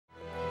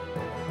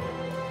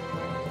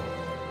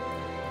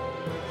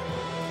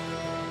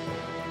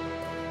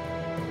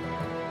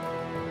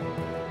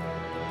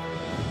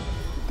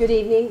Good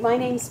evening. My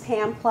name's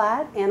Pam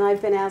Platt, and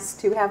I've been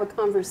asked to have a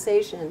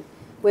conversation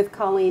with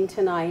Coline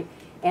tonight.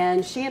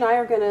 And she and I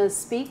are going to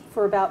speak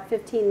for about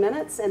 15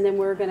 minutes, and then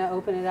we're going to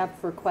open it up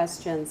for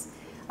questions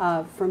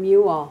from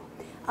you all.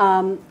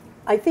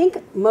 I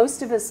think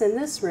most of us in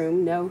this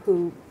room know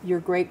who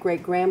your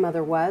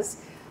great-great-grandmother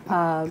was.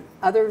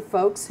 Other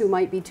folks who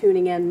might be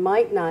tuning in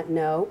might not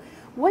know.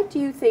 What do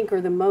you think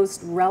are the most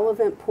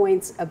relevant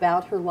points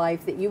about her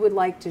life that you would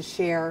like to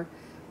share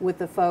with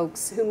the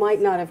folks who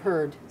might not have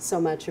heard so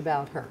much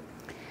about her?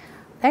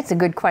 That's a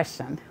good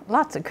question.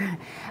 Lots of good.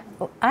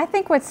 I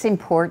think what's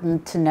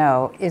important to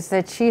know is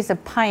that she's a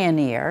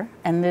pioneer,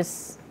 and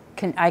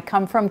I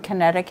come from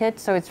Connecticut,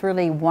 so it's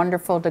really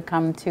wonderful to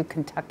come to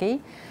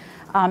Kentucky.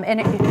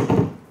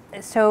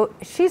 So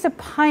she's a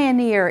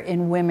pioneer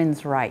in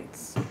women's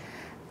rights.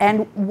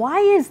 And why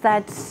is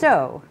that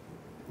so?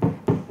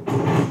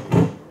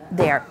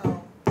 There.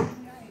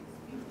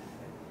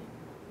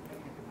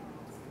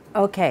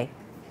 Okay.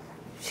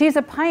 She's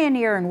a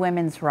pioneer in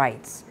women's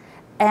rights.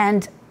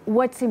 And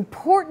what's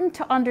important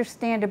to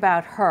understand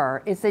about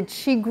her is that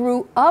she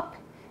grew up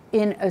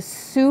in a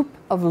soup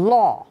of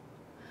law.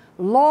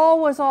 Law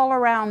was all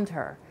around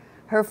her.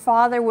 Her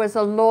father was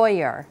a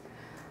lawyer.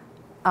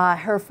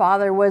 Her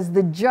father was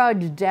the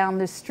judge down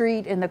the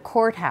street in the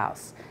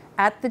courthouse.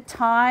 At the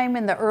time,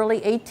 in the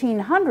early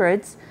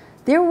 1800s,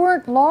 there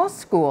weren't law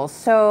schools,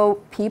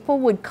 so people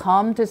would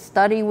come to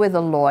study with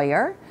a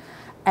lawyer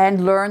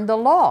and learn the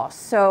law.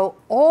 So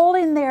all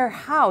in their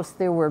house,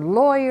 there were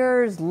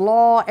lawyers,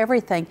 law,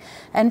 everything.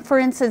 And for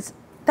instance,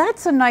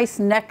 that's a nice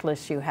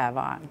necklace you have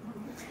on.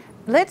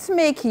 Let's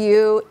make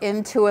you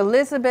into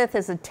Elizabeth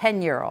as a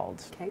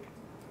 10-year-old. Okay.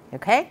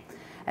 Okay?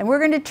 And we're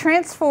going to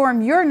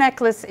transform your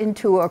necklace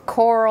into a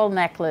coral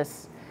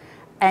necklace,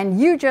 and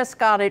you just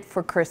got it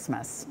for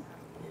Christmas.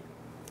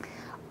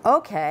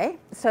 Okay,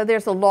 so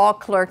there's a law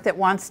clerk that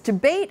wants to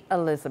bait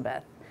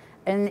Elizabeth.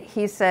 And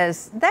he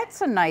says,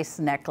 that's a nice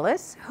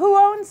necklace. Who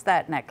owns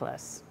that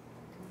necklace?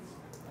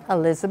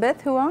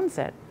 Elizabeth, who owns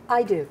it?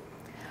 I do.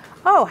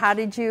 Oh, how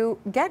did you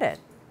get it?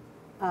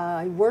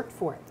 I worked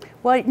for it.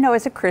 Well, no,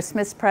 as a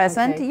Christmas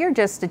present. Okay. You're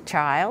just a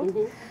child.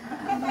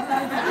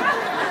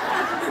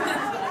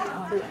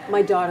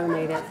 My daughter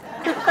made it.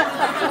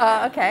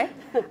 Okay.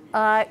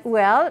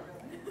 Well,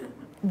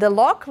 the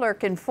law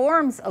clerk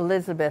informs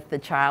Elizabeth, the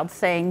child,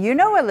 saying, you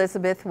know,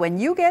 Elizabeth, when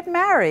you get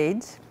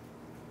married,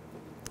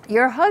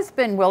 your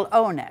husband will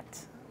own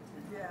it.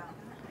 Yeah.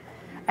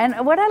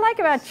 And what I like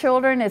about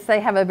children is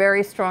they have a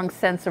very strong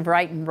sense of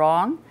right and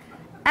wrong,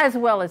 as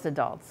well as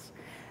adults.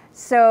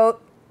 So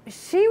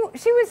she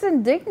was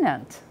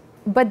indignant,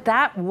 but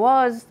that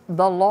was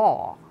the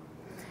law.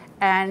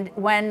 And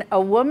when a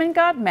woman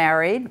got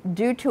married,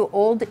 due to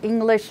Old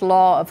English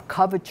law of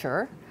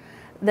coverture,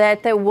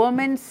 that the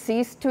woman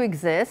ceased to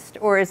exist,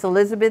 or as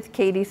Elizabeth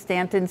Cady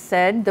Stanton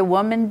said, the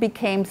woman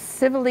became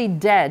civilly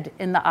dead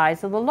in the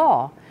eyes of the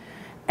law.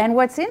 And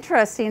what's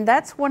interesting,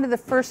 that's one of the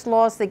first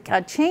laws that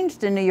got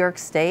changed in New York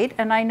State,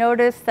 and I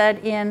noticed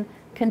that in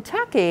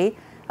Kentucky,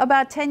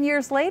 about 10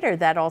 years later,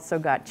 that also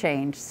got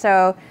changed,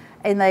 so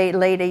in the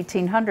late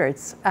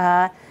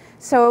 1800s.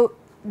 So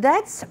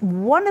that's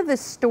one of the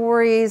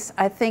stories,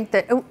 I think,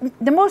 that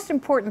the most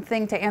important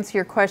thing to answer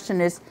your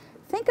question is,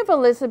 think of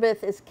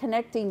Elizabeth as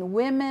connecting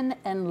women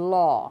and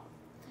law.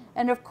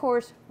 And of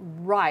course,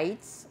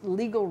 rights,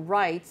 legal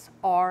rights,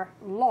 are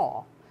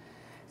law.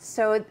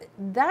 So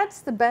that's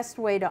the best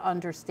way to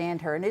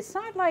understand her. And it's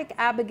not like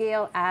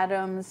Abigail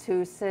Adams,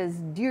 who says,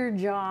 Dear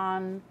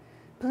John,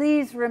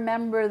 please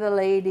remember the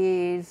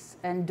ladies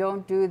and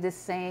don't do the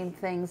same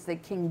things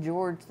that King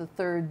George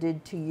III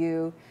did to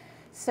you.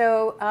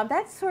 So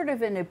that's sort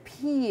of an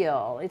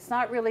appeal. It's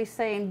not really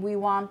saying we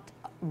want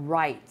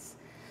rights.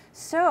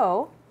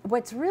 So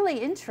what's really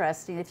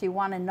interesting, if you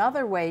want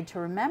another way to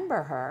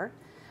remember her,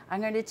 I'm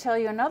going to tell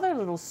you another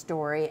little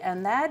story,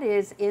 and that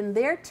is in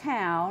their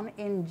town,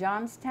 in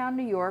Johnstown,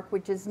 New York,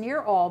 which is near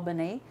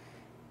Albany,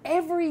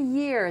 every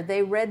year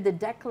they read the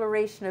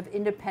Declaration of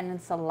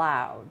Independence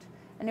aloud,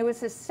 and it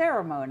was a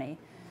ceremony.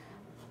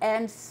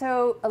 And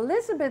so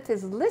Elizabeth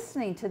is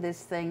listening to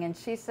this thing, and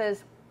she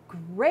says,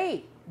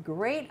 great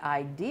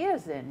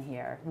ideas in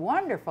here,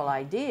 wonderful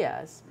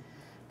ideas.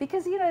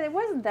 Because, you know, it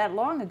wasn't that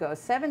long ago,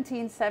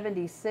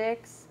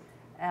 1776,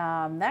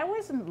 that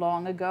wasn't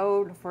long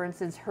ago. For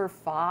instance, her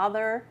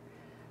father,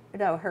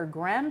 her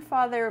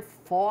grandfather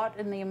fought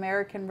in the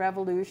American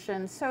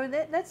Revolution, so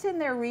that's in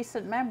their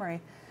recent memory.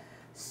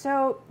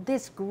 So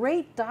this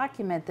great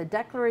document, the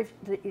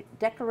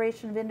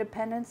Declaration of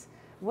Independence,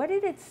 what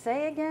did it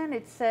say again?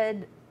 It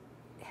said,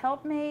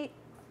 help me,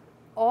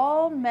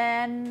 all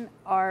men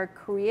are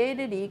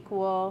created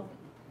equal.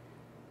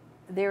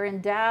 They're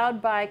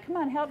endowed by, come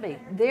on, help me,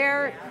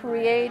 their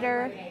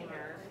creator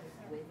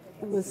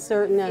with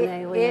certain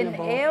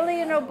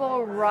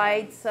inalienable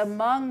rights,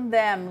 among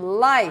them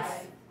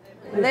life,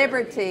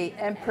 liberty,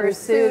 and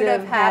pursuit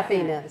of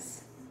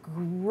happiness.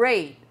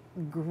 Great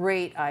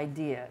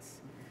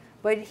ideas.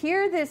 But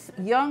here this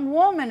young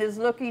woman is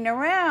looking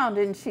around,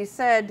 and she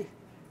said,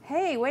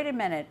 hey, wait a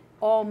minute,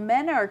 all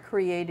men are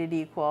created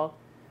equal,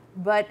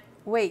 but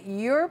wait,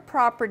 your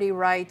property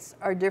rights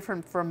are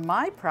different from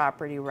my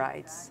property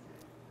rights.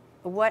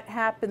 What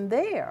happened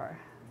there?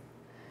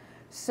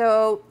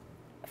 So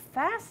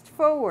fast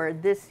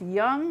forward, this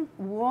young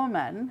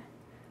woman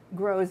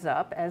grows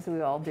up, as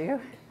we all do,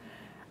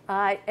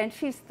 and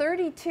she's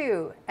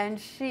 32,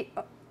 and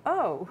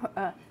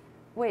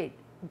wait,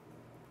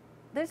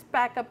 let's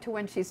back up to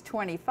when she's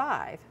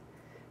 25.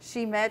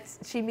 She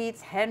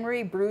meets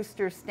Henry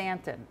Brewster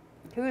Stanton,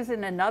 who is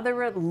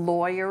another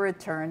lawyer,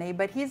 attorney,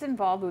 but he's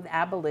involved with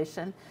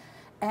abolition.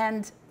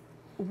 And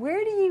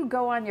where do you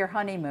go on your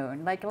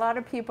honeymoon? Like a lot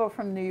of people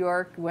from New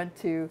York went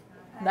to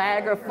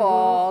Niagara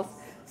Falls.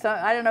 So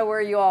I don't know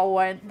where you all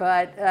went,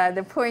 but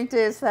the point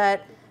is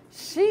that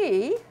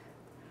she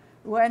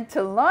went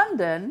to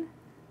London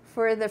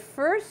for the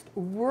first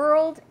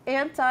World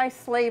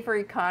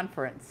Anti-Slavery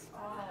Conference.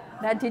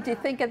 Now, did you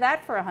think of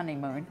that for a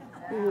honeymoon?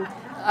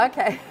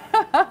 Okay,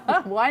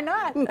 why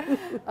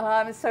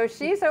not? So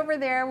she's over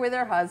there with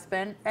her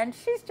husband, and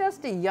she's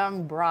just a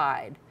young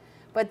bride.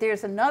 But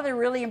there's another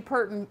really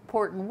important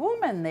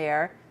woman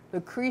there,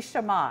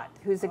 Lucretia Mott,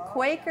 who's a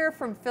Quaker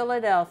from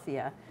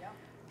Philadelphia.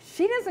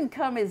 She doesn't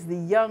come as the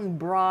young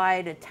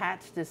bride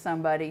attached to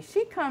somebody.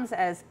 She comes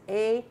as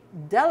a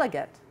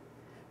delegate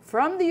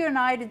from the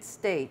United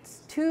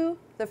States to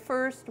the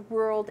first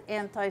World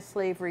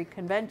Anti-Slavery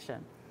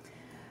Convention.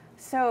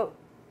 So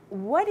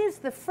what is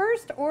the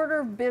first order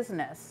of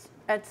business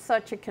at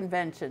such a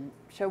convention?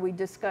 Shall we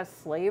discuss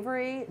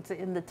slavery? It's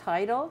in the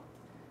title.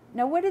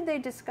 Now, what did they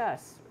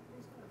discuss?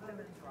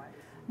 Women's rights.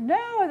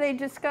 No, they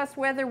discussed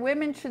whether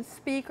women should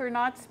speak or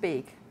not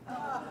speak.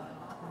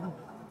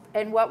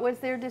 And what was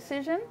their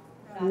decision?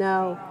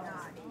 No.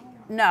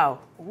 No,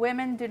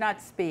 women do not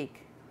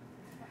speak.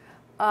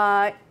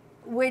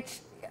 Which,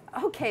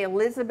 okay,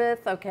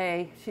 Elizabeth,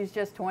 okay, she's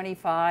just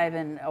 25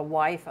 and a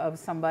wife of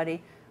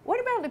somebody. What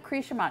about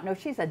Lucretia Mott? No,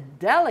 she's a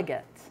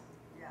delegate.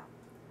 Yeah.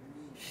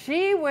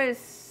 She was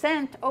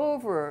sent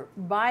over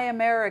by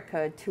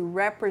America to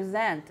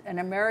represent an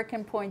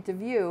American point of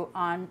view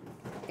on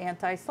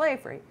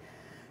anti-slavery.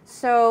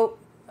 So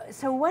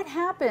what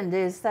happened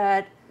is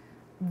that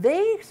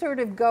they sort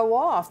of go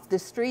off the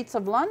streets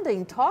of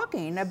London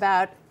talking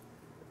about,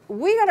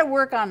 we got to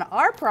work on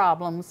our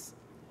problems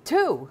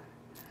too.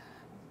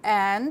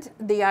 And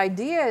the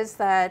idea is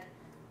that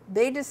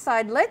they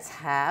decide, let's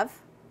have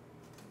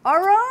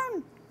our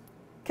own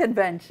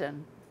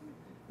convention.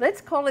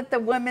 Let's call it the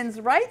Women's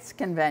Rights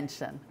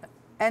Convention.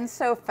 And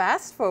so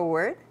fast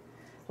forward,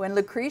 when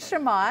Lucretia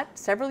Mott,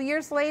 several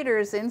years later,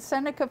 is in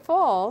Seneca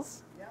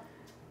Falls,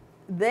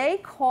 they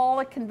call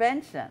a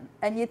convention.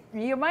 And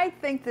you might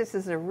think this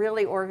is a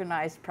really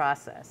organized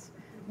process.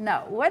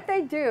 No, what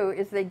they do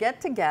is they get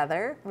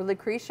together with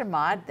Lucretia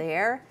Mott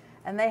there,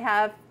 and they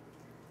have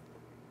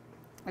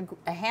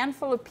a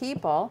handful of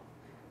people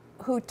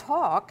who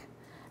talk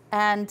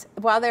and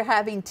while they're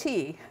having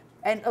tea.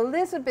 And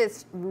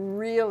Elizabeth's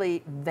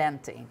really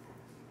venting.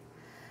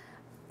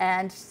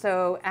 And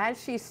so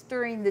as she's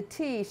stirring the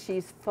tea,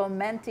 she's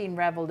fomenting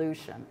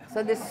revolution.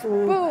 So the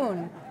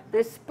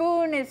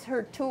spoon is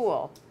her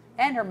tool,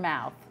 and her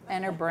mouth,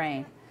 and her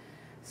brain.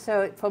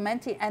 So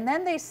fomenting, and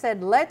then they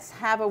said, let's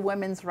have a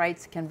women's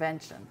rights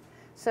convention.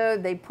 So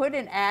they put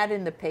an ad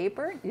in the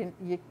paper,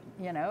 you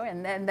know,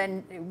 and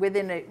then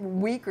within a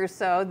week or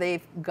so,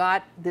 they've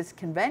got this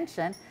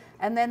convention.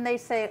 And then they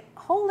say,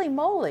 holy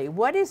moly,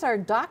 what is our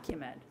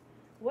document?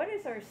 What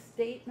is our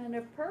statement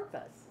of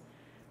purpose?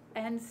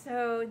 And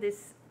so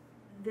this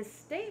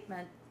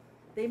statement,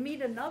 they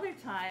meet another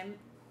time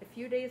a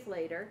few days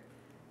later,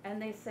 and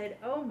they said,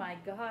 oh my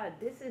God,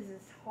 this is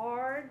as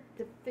hard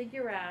to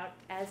figure out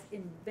as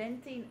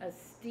inventing a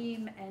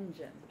steam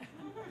engine.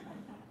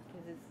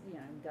 Because it's, you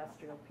know,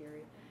 industrial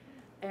period.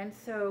 And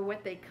so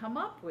what they come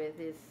up with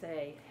is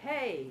say,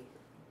 hey,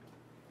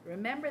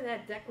 remember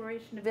that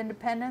Declaration of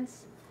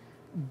Independence?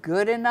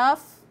 Good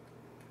enough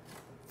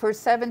for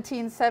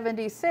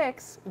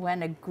 1776,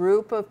 when a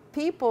group of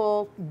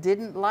people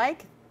didn't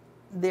like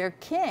their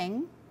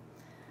king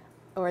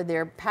or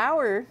their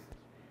power.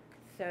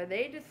 So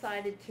they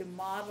decided to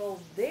model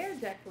their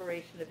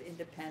Declaration of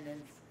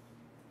Independence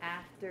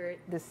after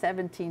the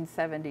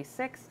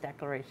 1776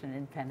 Declaration of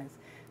Independence.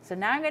 So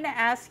now I'm going to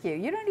ask you,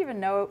 you don't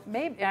even know,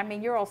 maybe, I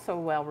mean, you're all so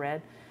well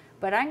read,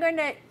 but I'm going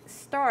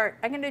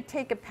to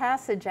take a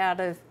passage out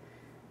of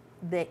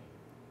the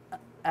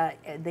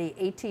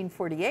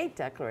 1848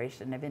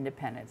 Declaration of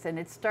Independence, and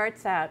it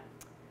starts out,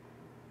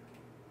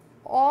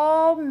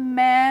 all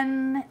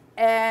men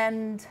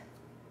and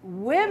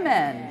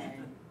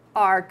women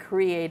are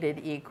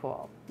created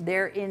equal.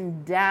 They're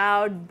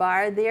endowed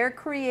by their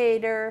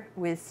Creator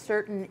with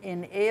certain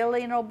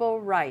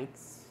inalienable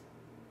rights,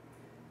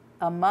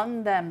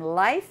 among them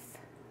life,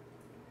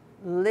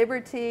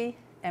 liberty,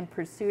 and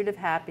pursuit of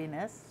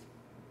happiness.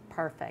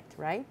 Perfect,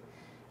 right?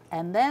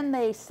 And then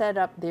they set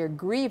up their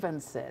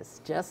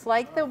grievances, just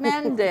like the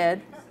men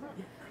did.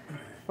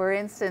 For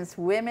instance,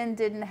 women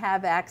didn't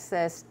have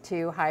access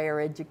to higher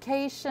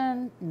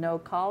education. No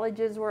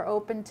colleges were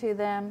open to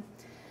them.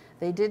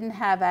 They didn't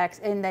have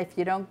access, and if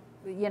you don't,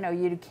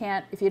 you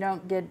can't, if you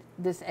don't get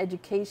this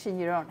education,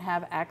 you don't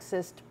have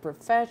access to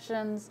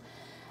professions.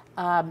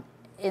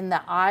 In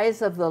the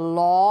eyes of the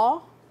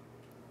law,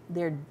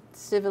 they're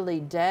civilly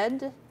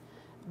dead.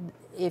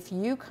 If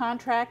you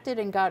contracted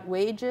and got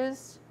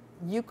wages,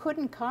 you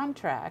couldn't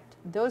contract.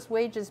 Those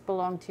wages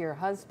belong to your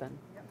husband.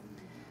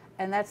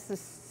 And that's the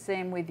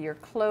same with your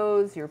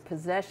clothes, your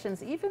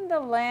possessions, even the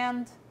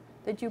land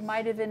that you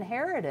might have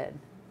inherited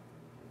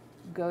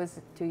goes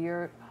to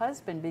your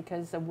husband,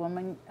 because a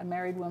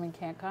married woman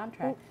can't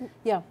contract.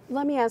 Yeah.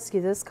 Let me ask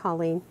you this,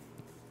 Coline.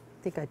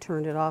 I think I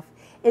turned it off.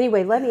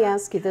 Anyway, let me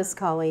ask you this,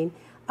 Coline.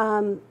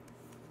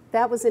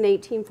 That was in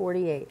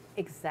 1848.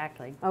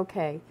 Exactly.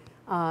 Okay.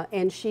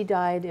 And she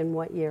died in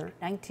what year?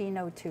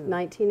 1902.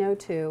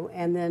 1902.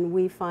 And then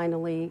we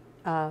finally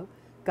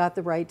got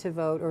the right to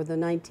vote, or the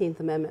 19th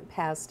Amendment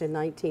passed in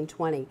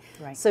 1920.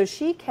 Right. So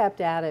she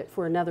kept at it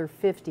for another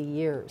 50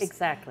 years.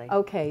 Exactly.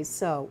 Okay,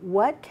 so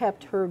what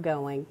kept her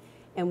going,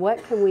 and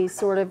what can we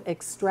sort of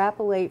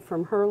extrapolate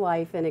from her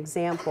life and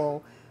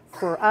example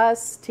for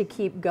us to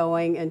keep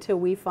going until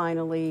we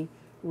finally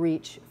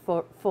reach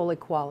full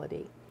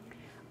equality?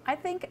 I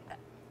think,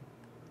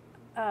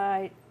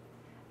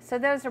 so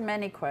those are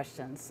many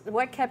questions.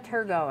 What kept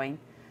her going?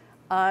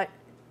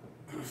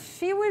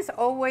 She was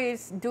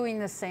always doing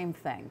the same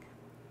thing.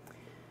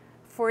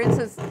 For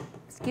instance,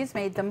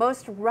 the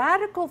most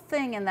radical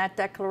thing in that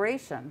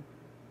declaration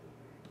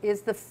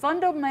is the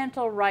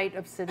fundamental right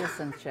of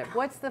citizenship.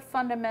 What's the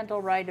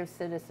fundamental right of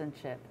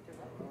citizenship?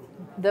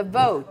 The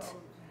vote.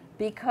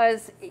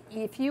 Because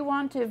if you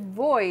want to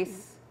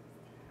voice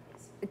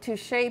to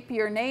shape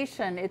your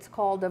nation, it's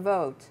called a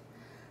vote.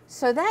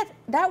 So that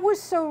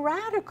was so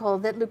radical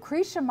that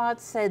Lucretia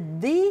Mott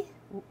said,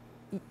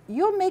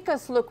 you'll make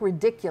us look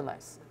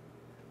ridiculous.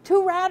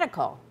 Too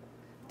radical.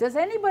 Does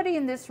anybody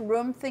in this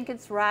room think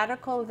it's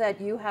radical that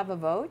you have a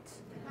vote?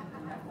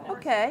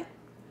 Okay.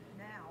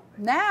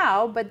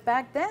 Now, but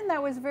back then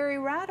that was very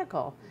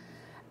radical.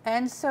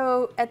 And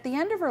so at the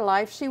end of her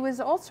life, she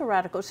was also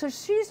radical. So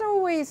she's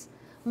always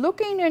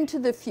looking into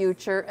the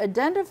future,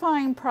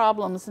 identifying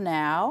problems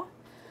now,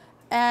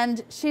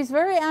 and she's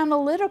very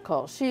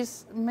analytical.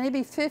 She's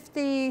maybe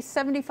 50,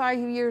 75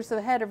 years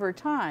ahead of her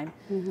time,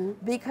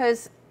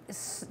 because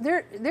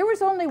there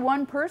was only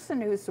one person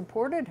who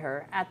supported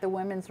her at the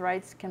Women's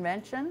Rights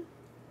Convention,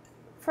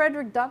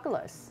 Frederick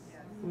Douglass,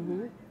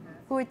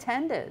 who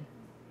attended.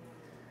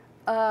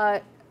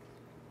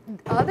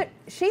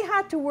 She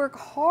had to work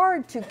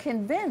hard to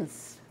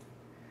convince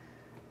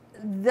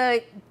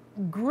the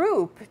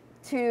group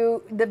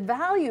to the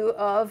value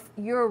of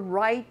your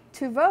right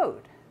to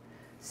vote.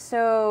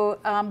 So,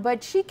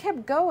 but she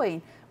kept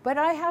going. But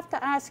I have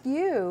to ask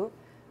you,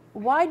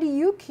 why do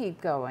you keep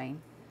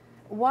going?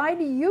 Why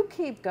do you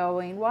keep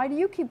going? Why do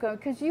you keep going?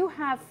 Because you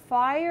have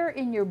fire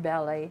in your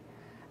belly,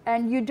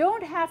 and you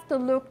don't have to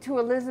look to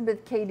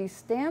Elizabeth Cady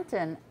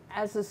Stanton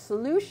as a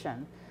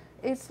solution.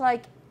 It's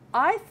like,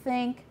 I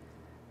think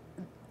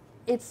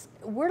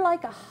we're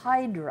like a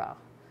hydra,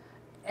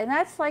 and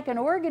that's like an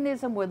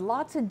organism with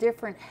lots of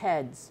different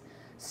heads.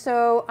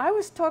 So I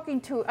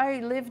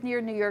live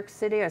near New York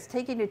City. I was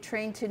taking a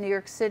train to New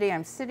York City.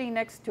 I'm sitting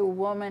next to a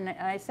woman,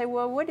 and I say,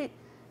 well,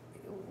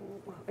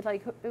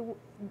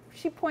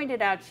 she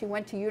pointed out she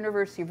went to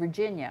University of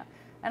Virginia.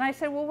 And I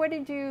said, well, what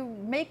did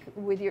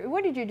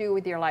you do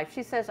with your life?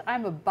 She says,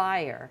 I'm a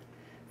buyer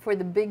for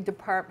the big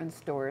department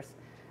stores.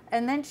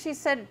 And then she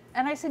said,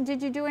 and I said,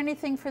 did you do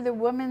anything for the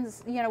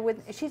women's,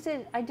 she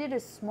said, I did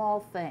a small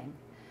thing.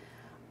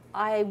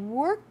 I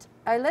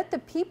let the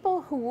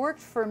people who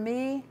worked for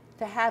me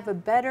to have a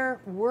better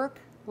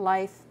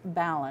work-life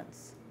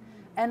balance.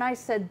 And I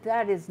said,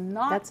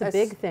 that's a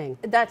big thing.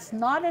 That's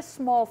not a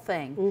small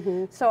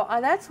thing. So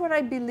that's what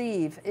I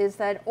believe, is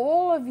that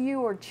all of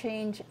you are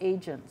change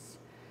agents.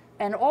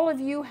 And all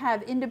of you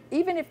have,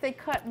 even if they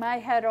cut my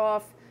head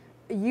off,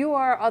 you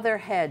are other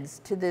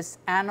heads to this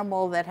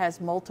animal that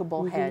has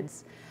multiple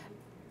heads.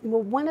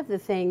 Well, one of the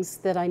things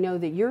that I know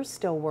that you're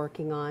still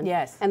working on,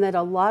 yes, and that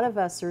a lot of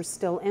us are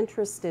still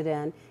interested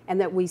in, and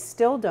that we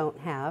still don't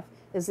have,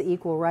 is the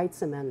Equal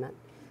Rights Amendment.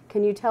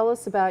 Can you tell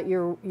us about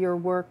your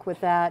work with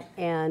that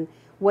and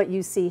what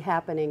you see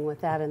happening with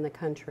that in the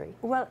country?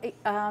 Well,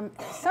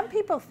 some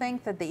people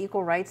think that the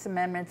Equal Rights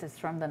Amendment is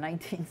from the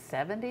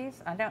 1970s.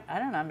 I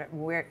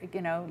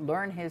don't know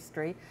learn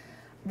history.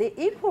 The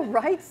Equal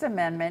Rights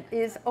Amendment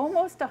is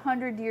almost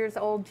 100 years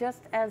old,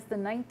 just as the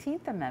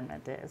 19th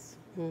Amendment is.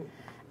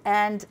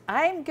 And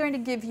I'm going to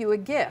give you a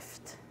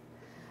gift.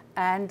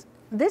 And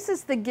this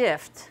is the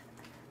gift.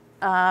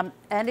 And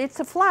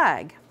it's a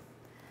flag.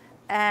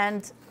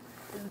 And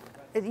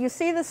you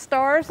see the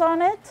stars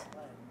on it?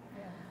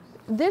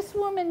 This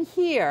woman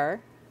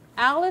here,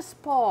 Alice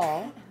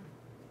Paul,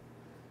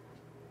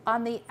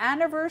 on the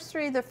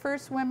anniversary of the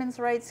first Women's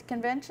Rights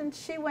Convention,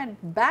 she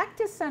went back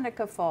to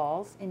Seneca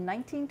Falls in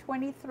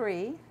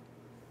 1923,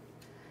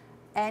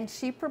 and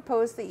she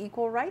proposed the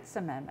Equal Rights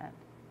Amendment.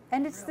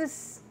 And it's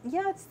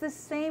it's the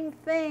same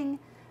thing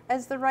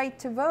as the right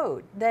to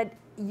vote, that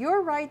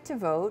your right to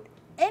vote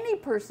any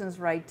person's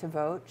right to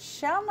vote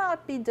shall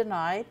not be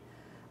denied.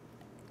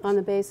 On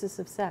the basis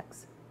of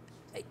sex.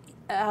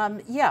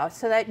 Yeah,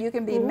 so that you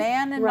can be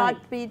man and Right.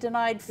 not be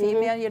denied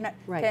female. You know,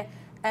 Right. okay.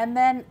 And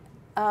then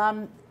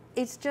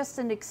it's just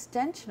an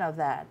extension of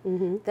that,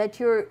 that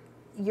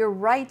your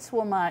rights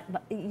will not,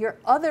 your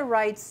other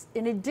rights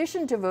in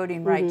addition to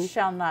voting rights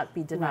shall not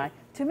be denied.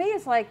 Right. To me,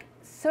 it's like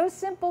so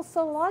simple,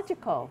 so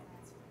logical.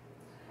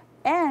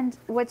 And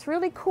what's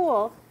really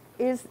cool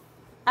is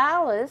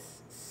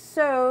Alice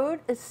sewed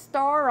a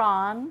star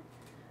on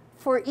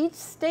for each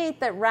state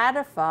that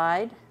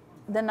ratified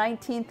the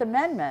 19th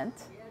Amendment.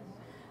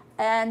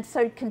 And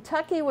so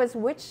Kentucky was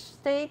which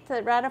state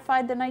that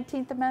ratified the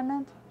 19th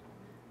Amendment?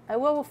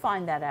 Well, we'll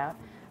find that out.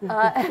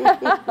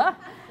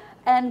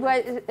 And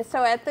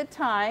so at the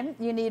time,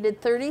 you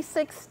needed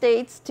 36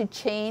 states to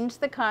change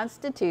the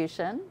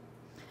Constitution.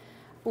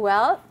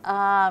 Well,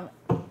 oh,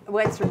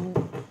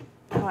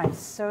 I'm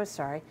so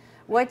sorry.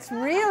 What's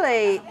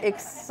really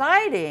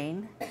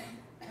exciting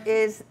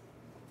is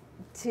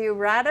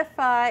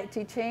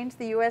to change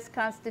the U.S.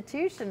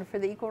 Constitution for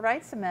the Equal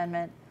Rights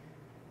Amendment.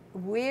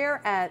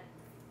 We're at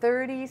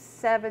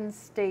 37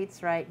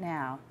 states right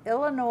now.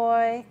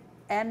 Illinois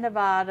and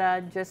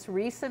Nevada just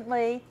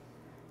recently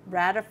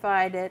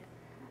ratified it,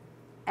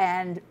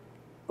 and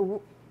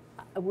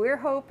we're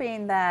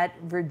hoping that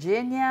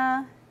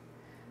Virginia,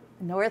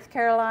 North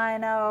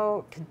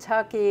Carolina,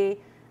 Kentucky,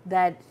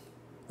 that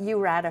you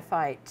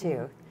ratify it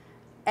too.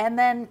 And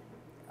then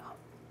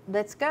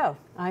let's go.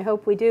 I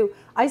hope we do.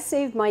 I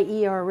saved my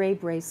ERA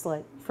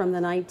bracelet from the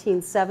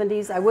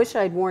 1970s. I wish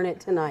I'd worn it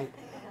tonight,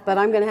 but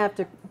I'm going to have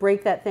to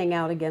break that thing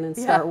out again and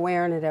start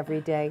wearing it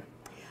every day.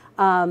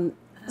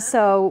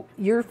 So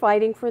you're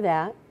fighting for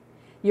that.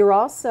 You're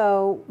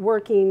also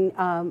working,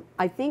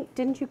 I think,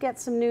 didn't you get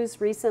some news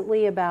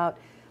recently about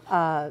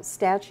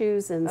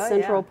statues in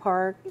Central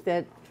Park,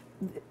 that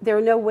there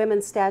are no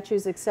women's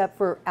statues except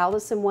for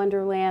Alice in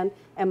Wonderland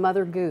and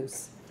Mother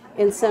Goose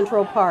in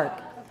Central Park.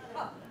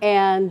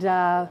 And,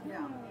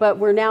 but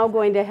we're now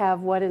going to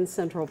have what in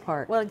Central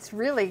Park? Well, it's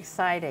really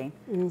exciting.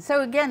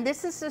 So again,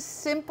 this is a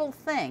simple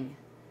thing.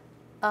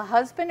 A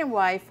husband and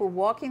wife were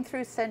walking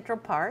through Central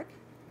Park,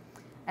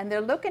 and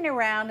they're looking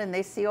around and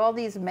they see all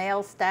these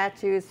male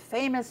statues,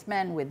 famous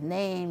men with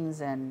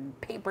names and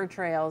paper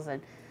trails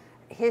and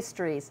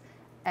histories.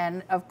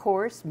 And of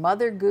course,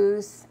 Mother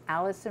Goose,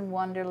 Alice in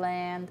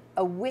Wonderland,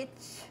 a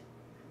witch,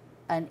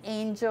 an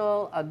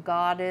angel, a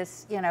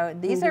goddess, you know,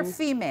 these are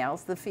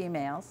females, the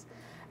females.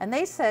 And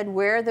they said,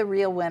 where are the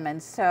real women?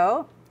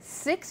 So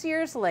 6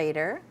 years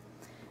later,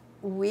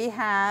 we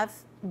have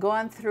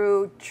gone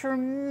through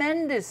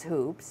tremendous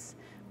hoops.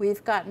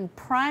 We've gotten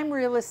prime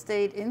real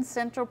estate in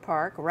Central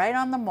Park, right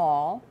on the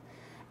mall,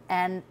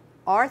 and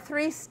our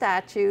 3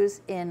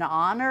 statues in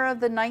honor of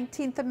the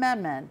 19th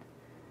Amendment.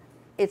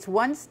 It's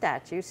one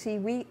statue. See,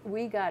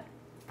 we got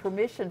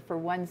permission for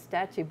one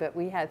statue, but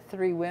we had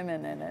 3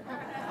 women in it.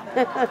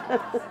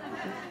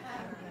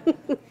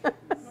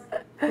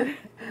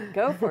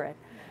 Go for it.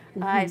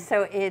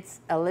 So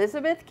it's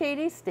Elizabeth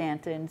Cady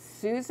Stanton,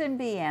 Susan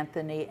B.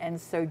 Anthony, and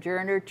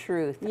Sojourner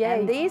Truth. Yay.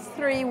 And these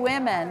 3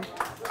 women,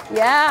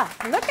 yeah,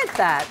 look at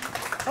that.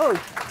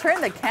 Oh, turn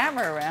the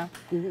camera around.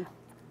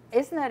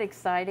 Isn't that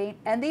exciting?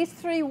 And these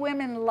 3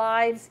 women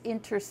lives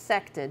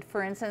intersected.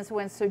 For instance,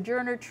 when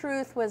Sojourner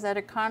Truth was at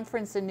a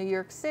conference in New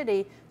York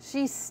City,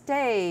 she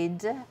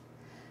stayed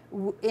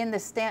in the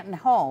Stanton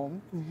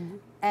home.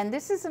 And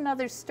this is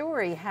another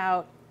story,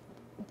 how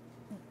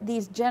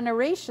these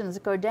generations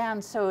go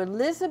down. So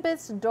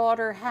Elizabeth's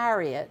daughter,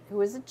 Harriet, who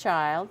was a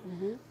child,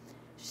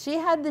 she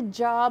had the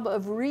job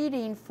of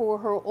reading for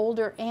her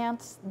older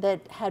aunts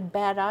that had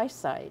bad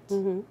eyesight.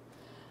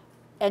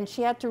 And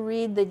she had to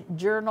read the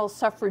journals,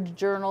 suffrage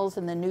journals,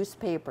 and the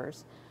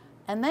newspapers.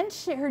 And then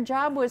her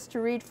job was to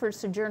read for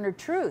Sojourner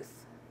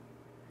Truth.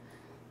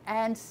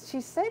 And she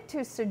said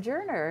to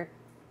Sojourner,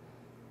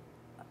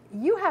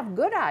 you have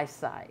good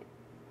eyesight.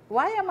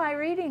 Why am I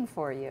reading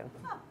for you?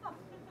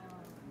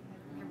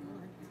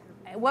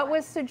 What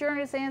was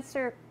Sojourner's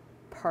answer?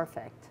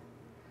 Perfect.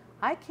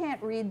 I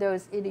can't read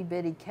those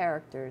itty-bitty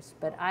characters,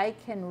 but I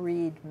can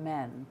read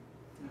men.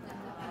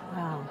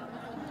 Wow.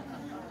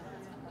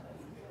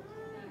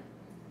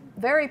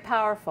 Very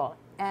powerful.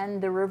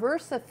 And the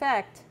reverse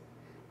effect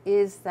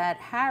is that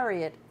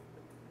Harriet,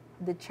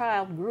 the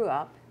child, grew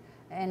up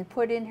and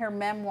put in her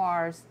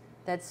memoirs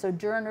that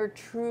Sojourner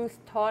Truth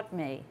taught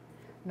me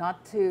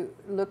not to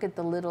look at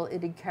the little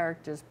itty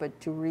characters, but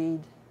to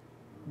read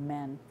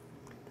men.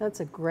 That's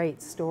a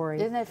great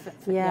story. Isn't it?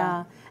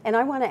 Yeah. And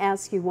I want to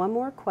ask you one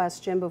more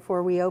question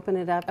before we open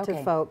it up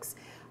to folks.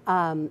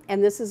 And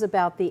this is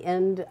about the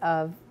end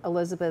of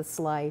Elizabeth's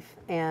life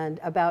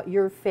and about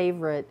your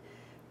favorite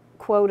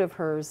quote of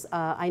hers.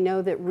 I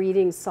know that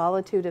reading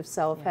Solitude of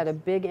Self had a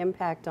big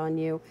impact on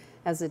you,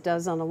 as it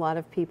does on a lot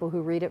of people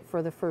who read it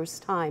for the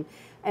first time.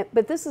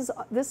 But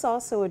this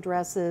also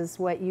addresses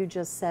what you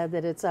just said,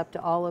 that it's up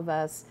to all of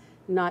us,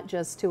 not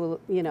just to,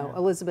 you know,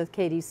 Elizabeth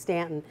Cady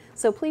Stanton.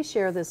 So please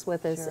share this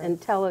with us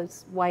and tell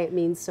us why it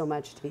means so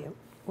much to you.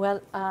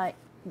 Well,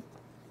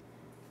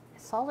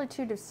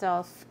 Solitude of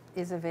Self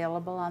is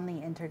available on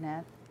the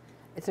internet.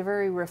 It's a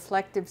very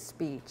reflective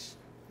speech.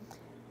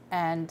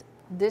 And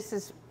this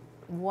is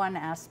one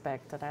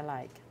aspect that I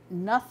like.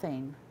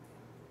 Nothing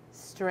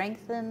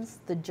strengthens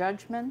the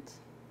judgment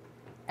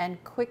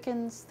and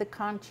quickens the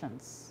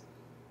conscience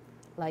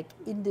like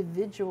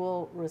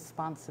individual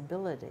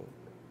responsibility.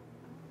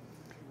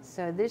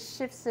 So this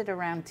shifts it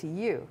around to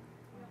you.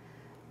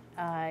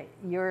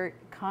 Your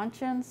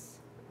conscience,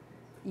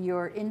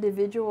 your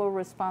individual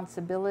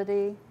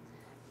responsibility,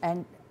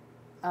 and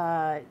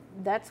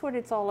that's what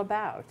it's all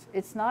about.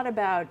 It's not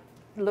about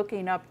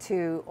looking up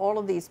to all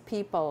of these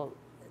people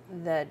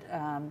that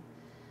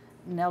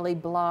Nellie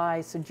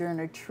Bly,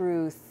 Sojourner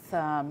Truth,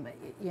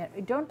 you know,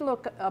 don't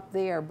look up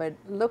there, but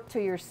look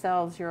to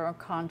yourselves, your own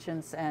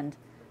conscience, and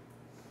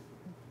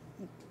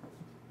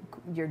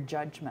your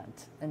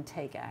judgment, and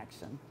take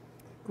action.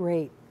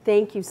 Great.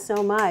 Thank you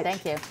so much.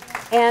 Thank you.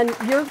 And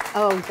your,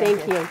 oh,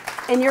 thank you.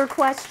 And your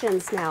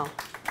questions now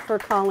for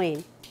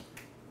Coline.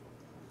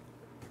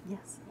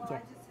 Yes. Well,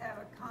 I just have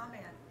a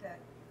comment that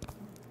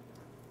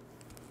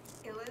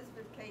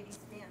Elizabeth Cady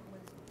Stanton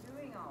was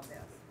doing all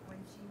this when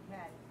she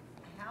had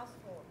a house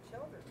full of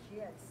children. She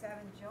had 7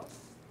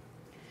 children.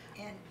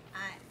 And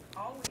I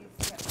always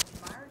have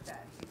admired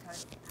that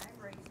because I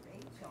raised 8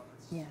 children.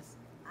 Yes.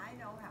 I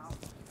know how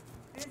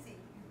busy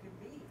you can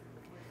be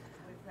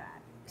with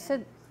that.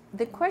 So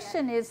the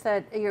question is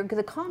that,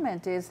 the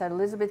comment is that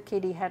Elizabeth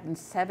Cady had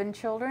 7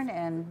 children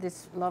and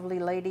this lovely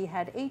lady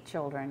had 8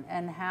 children.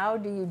 And how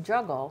do you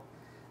juggle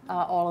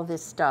all of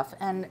this stuff?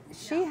 And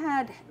she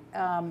had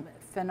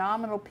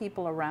phenomenal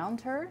people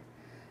around her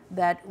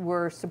that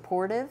were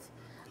supportive.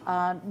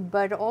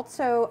 But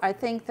also I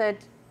think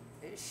that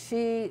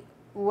she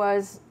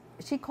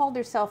called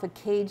herself a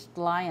caged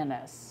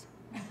lioness.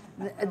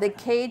 The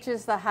cage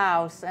is the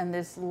house and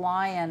this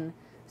lion.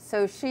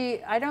 So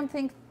I don't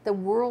think the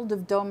world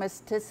of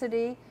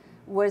domesticity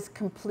was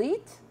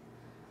complete.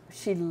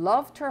 She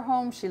loved her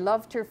home, she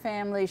loved her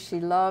family,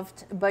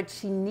 but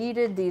she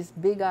needed these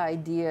big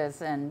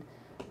ideas, and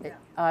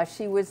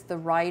she was the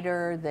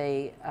writer,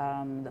 the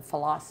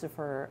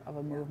philosopher of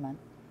a movement.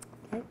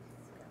 Okay.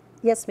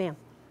 Yes, ma'am.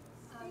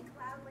 Speak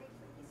loudly,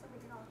 please, so we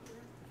can all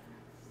hear.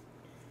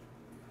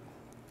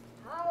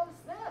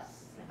 How's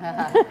this?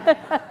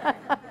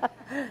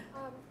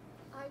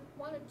 I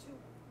wanted to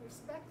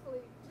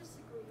respectfully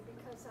disagree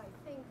because I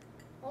think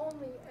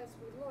only as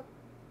we look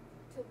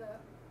to the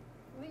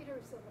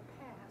leaders of the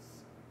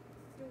past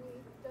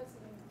does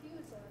it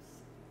infuse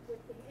us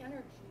with the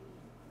energy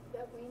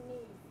that we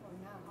need for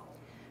now.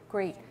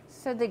 Great.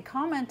 So the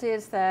comment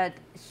is that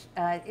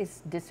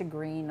is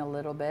disagreeing a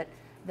little bit,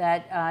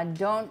 that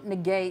don't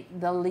negate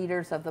the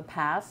leaders of the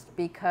past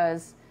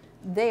because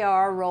they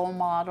are role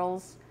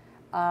models.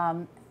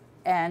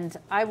 And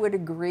I would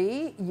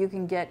agree, you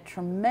can get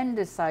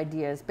tremendous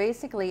ideas.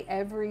 Basically,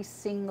 every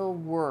single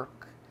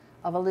work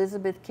of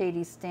Elizabeth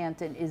Cady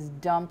Stanton is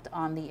dumped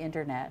on the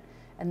internet.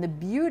 And the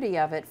beauty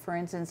of it, for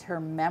instance, her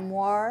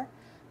memoir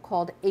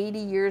called 80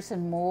 Years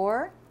and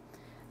More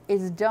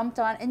is dumped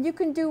on, and you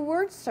can do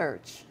word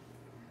search.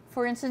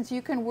 For instance,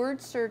 you can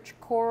word search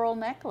coral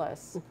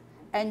necklace,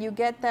 and you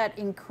get that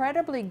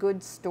incredibly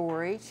good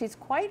story. She's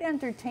quite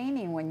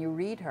entertaining when you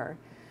read her.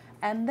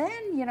 And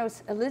then, you know,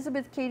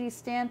 Elizabeth Cady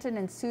Stanton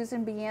and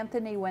Susan B.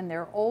 Anthony, when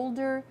they're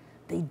older,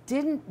 they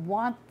didn't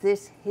want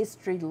this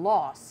history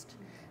lost.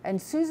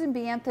 And Susan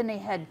B. Anthony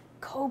had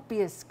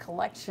copious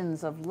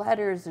collections of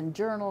letters and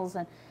journals,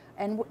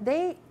 and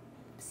they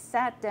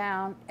sat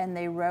down and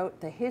they wrote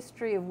the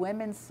history of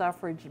women's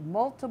suffrage,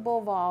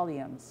 multiple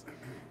volumes.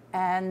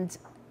 And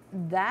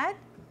that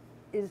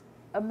is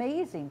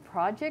amazing.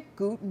 Project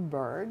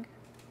Gutenberg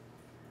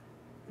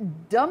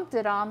dumped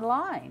it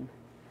online.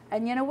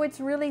 And you know what's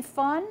really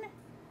fun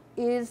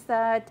is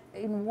that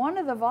in one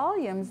of the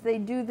volumes they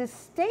do the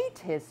state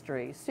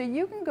history. So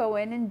you can go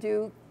in and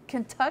do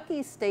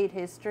Kentucky state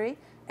history,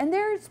 and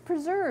there it's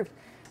preserved.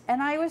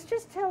 And I was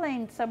just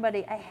telling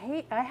somebody, I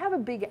have a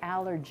big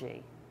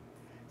allergy.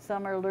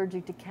 Some are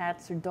allergic to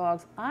cats or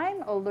dogs.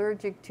 I'm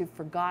allergic to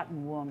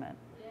Forgotten Woman.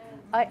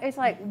 Yeah. It's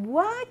like,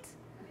 what?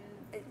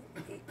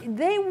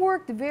 They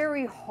worked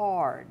very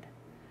hard.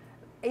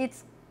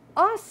 It's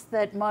us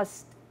that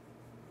must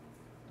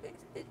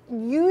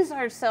use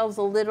ourselves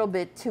a little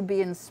bit to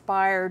be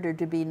inspired or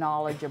to be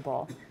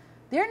knowledgeable.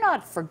 They're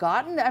not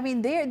forgotten. I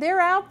mean,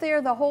 they're out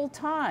there the whole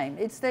time.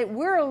 It's that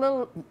we're a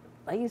little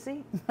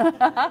lazy.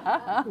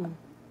 Yeah.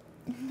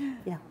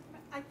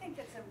 I think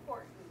it's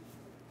important.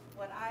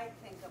 What I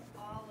think of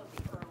all of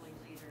the early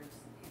leaders,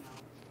 you know,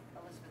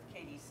 Elizabeth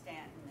Cady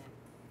Stanton and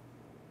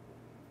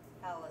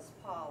Alice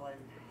Paul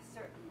and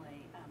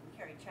certainly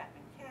Carrie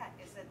Chapman Catt,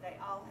 is that they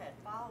all had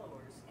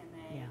followers and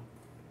they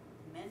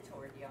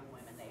mentored young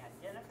women. They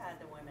identified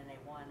the women they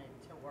wanted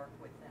to work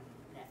with them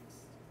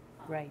next.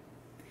 Right.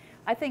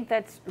 I think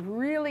that's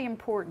really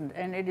important,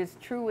 and it is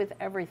true with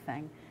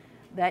everything,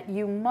 that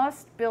you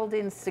must build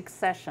in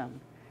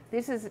succession.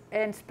 This is,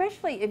 and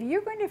especially if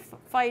you're going to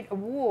fight a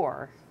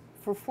war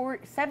for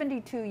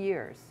 72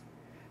 years,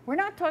 we're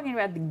not talking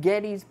about the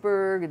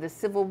Gettysburg or the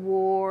Civil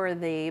War or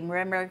the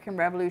American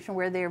Revolution,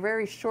 where they are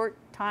very short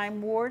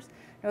time wars.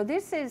 No,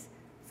 this is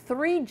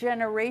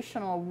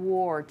 3-generational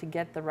war to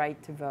get the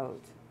right to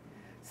vote.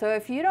 So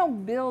if you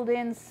don't build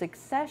in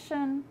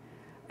succession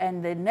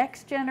and the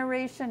next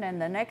generation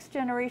and the next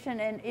generation,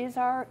 and is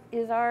our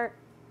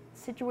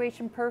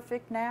situation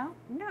perfect now?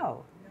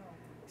 No.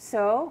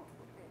 So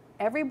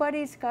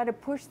everybody's got to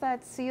push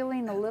that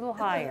ceiling a little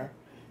higher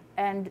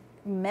and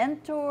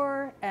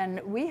mentor,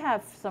 and we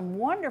have some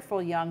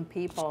wonderful young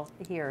people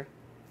here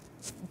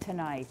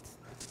tonight.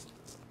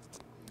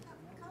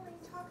 Coline,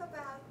 talk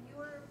about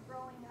your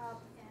growing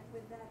up and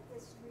with that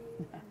history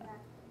and that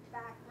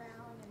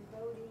background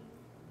and voting.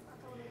 Talk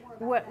a little more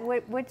about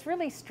that. What's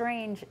really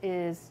strange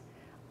is,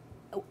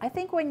 I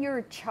think when you're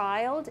a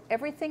child,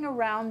 everything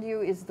around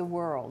you is the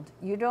world.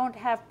 You don't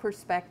have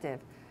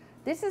perspective.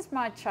 This is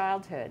my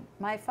childhood.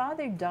 My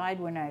father died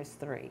when I was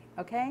 3,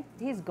 okay?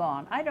 He's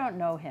gone. I don't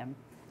know him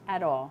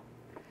at all.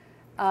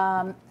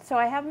 So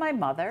I have my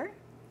mother.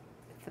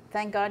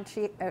 Thank God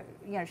she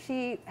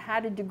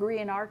had a degree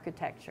in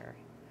architecture.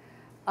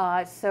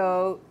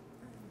 So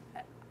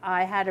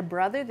I had a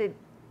brother that,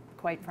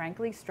 quite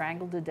frankly,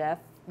 strangled to death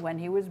when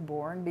he was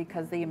born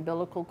because the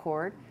umbilical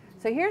cord.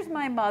 So here's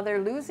my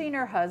mother losing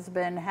her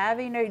husband,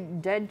 having a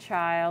dead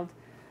child.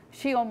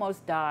 She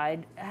almost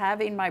died,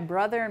 having my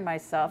brother and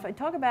myself. I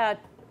talk about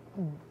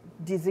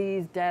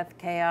disease, death,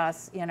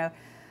 chaos, you know.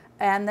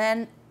 And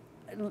then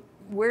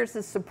where's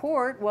the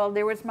support? Well,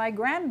 there was my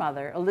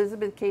grandmother,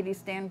 Elizabeth Cady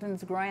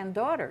Stanton's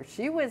granddaughter.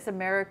 She was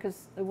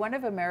one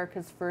of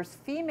America's first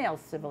female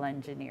civil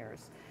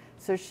engineers.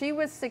 So she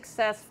was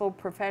successful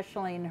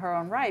professionally in her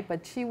own right,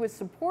 but she was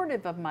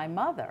supportive of my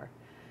mother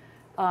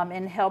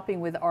in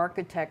helping with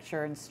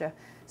architecture and stuff.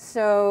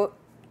 So,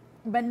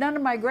 but none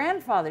of my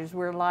grandfathers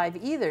were alive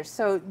either.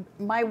 So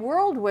my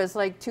world was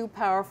like 2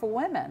 powerful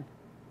women.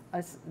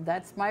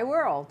 That's my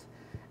world.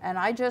 And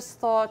I just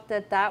thought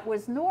that that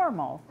was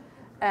normal.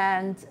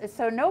 And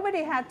so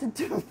nobody had to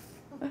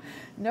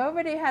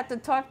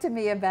talk to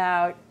me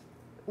about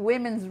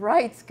women's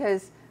rights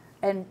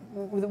and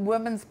the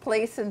women's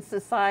place in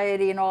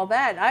society and all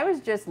that. I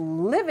was just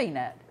living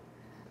it.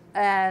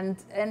 And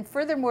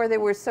furthermore, they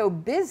were so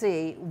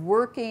busy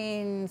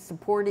working,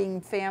 supporting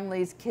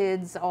families,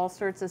 kids, all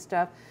sorts of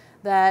stuff,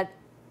 that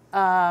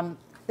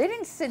they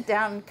didn't sit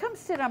down, come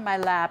sit on my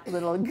lap,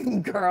 little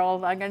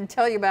girl. I'm going to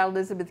tell you about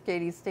Elizabeth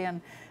Cady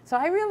Stanton. So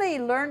I really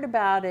learned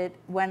about it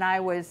when I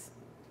was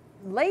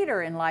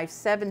later in life,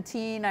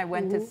 17. I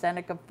went to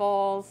Seneca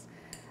Falls,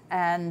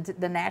 and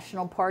the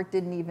national park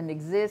didn't even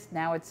exist.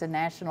 Now it's a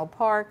national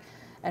park,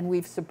 and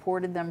we've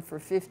supported them for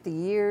 50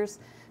 years.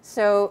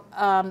 So,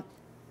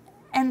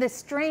 and the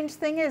strange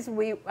thing is,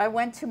 I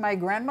went to my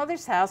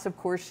grandmother's house. Of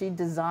course, she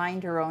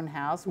designed her own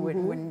house.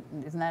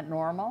 Isn't that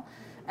normal?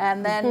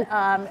 And then,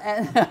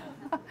 and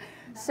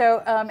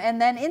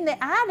then in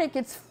the attic,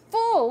 it's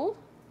full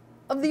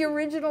of the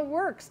original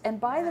works. And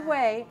by the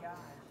way,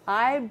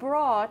 I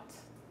brought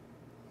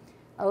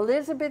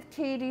Elizabeth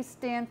Cady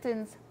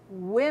Stanton's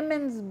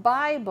Women's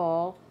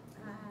Bible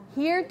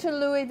here to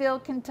Louisville,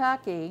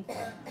 Kentucky,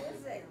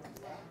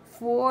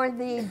 for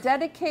the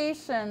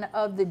dedication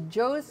of the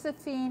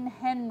Josephine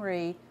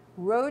Henry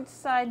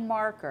roadside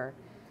marker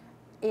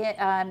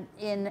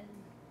in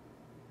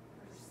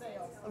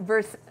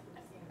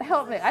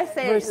help me, I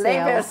say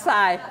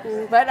Versailles,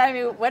 but I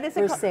mean, what is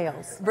it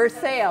Versailles.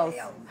 Versailles.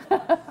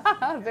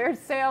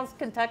 Versailles,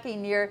 Kentucky,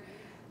 near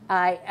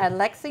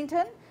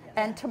Lexington.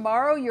 And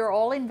tomorrow you're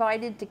all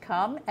invited to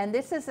come. And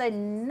this is a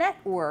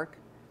network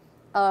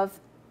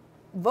of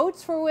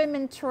Votes for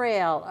Women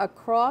Trail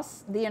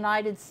across the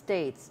United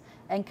States.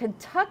 And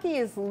Kentucky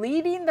is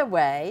leading the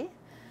way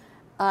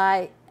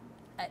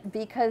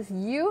because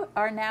you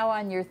are now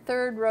on your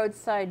 3rd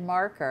roadside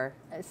marker.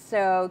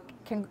 So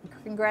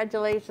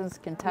congratulations,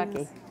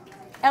 Kentucky.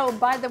 Oh,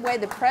 by the way,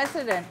 the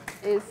president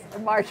is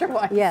Marsha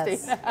Weinstein.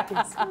 Yes.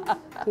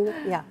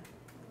 Yeah.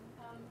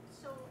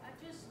 So I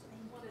just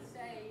want to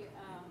say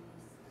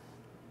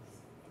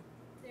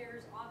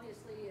there's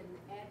obviously an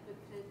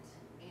advocate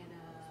and a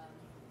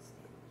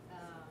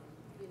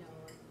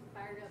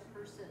fired up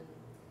person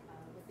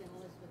within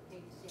Elizabeth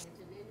Cady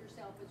Stanton and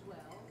yourself as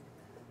well.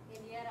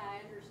 And yet I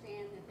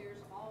understand that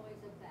there's always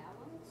a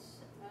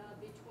balance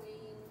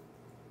between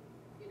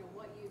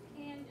what you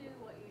can do,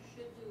 what you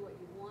should do, what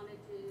you want to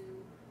do,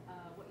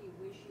 what you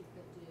wish you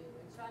could do.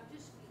 And so I'm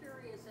just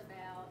curious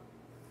about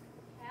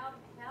how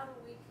do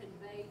we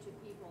convey to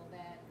people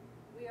that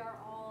we are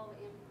all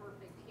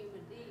imperfect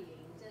human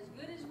beings. As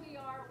good as we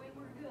are when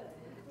we're good.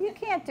 You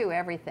can't do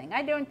everything.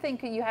 I don't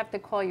think you have to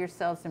call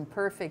yourselves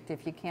imperfect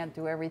if you can't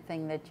do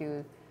everything that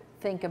you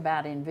think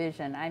about,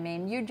 envision. I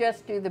mean, you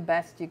just do the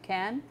best you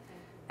can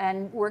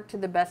and work to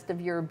the best of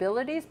your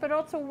abilities, but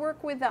also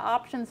work with the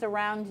options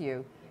around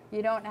you.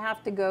 You don't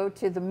have to go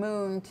to the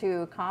moon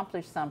to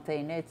accomplish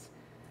something.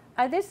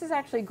 This is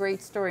actually a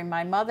great story.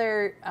 My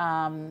mother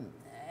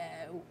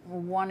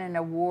won an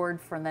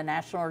award from the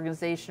National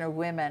Organization of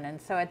Women,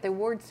 and so at the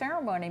award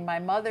ceremony, my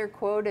mother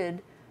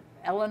quoted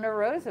Eleanor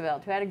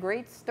Roosevelt, who had a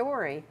great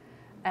story.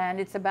 And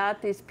it's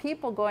about these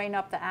people going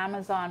up the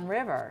Amazon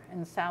River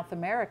in South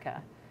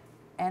America.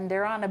 And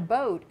they're on a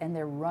boat and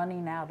they're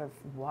running out of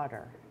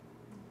water.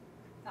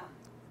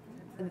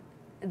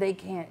 They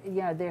can't,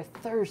 you know, their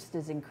thirst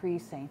is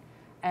increasing.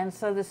 And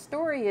so the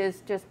story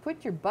is just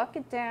put your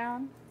bucket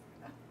down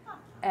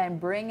and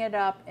bring it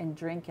up and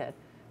drink it.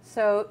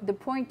 So the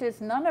point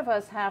is, none of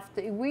us have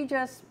to, we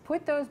just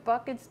put those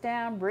buckets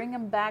down, bring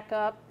them back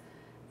up,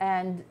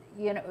 and,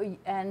 you know,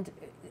 and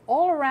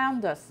all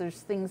around us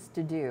there's things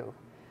to do.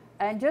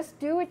 And just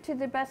do it to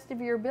the best of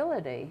your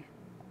ability.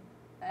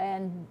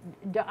 And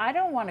I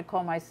don't want to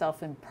call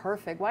myself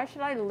imperfect. Why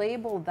should I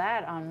label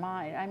that on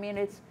mine? I mean,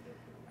 it's,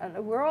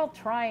 we're all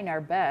trying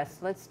our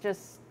best. Let's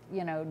just,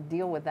 you know,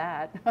 deal with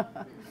that.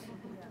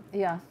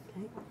 Yeah.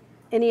 Okay.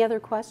 Any other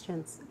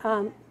questions?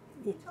 You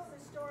told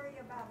a story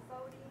about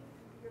voting,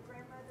 your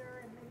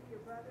grandmother and maybe your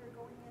brother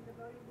going into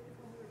voting booth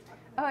when we were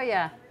talking about Oh,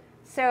 yeah.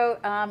 So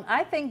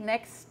I think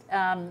next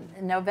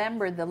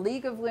November, the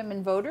League of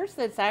Women Voters,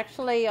 that's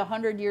actually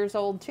 100 years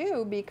old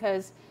too,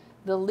 because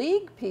the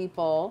League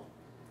people,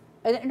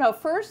 no,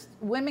 first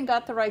women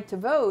got the right to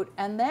vote,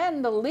 and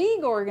then the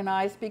League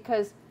organized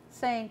because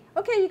saying,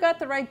 okay, you got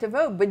the right to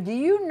vote, but do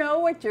you know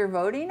what you're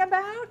voting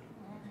about?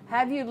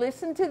 Have you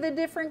listened to the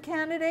different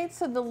candidates?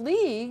 So the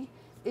League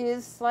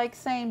is like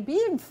saying, be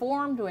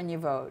informed when you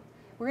vote.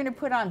 We're going to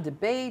put on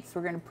debates,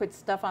 we're going to put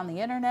stuff on the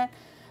internet.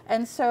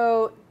 And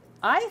so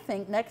I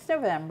think next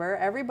November,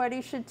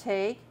 everybody should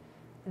take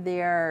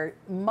their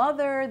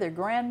mother, their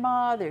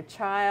grandma, their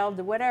child,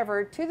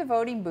 whatever, to the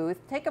voting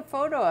booth, take a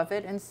photo of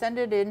it and send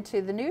it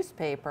into the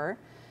newspaper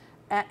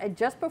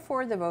just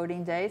before the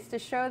voting days to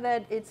show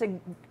that it's a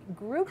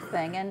group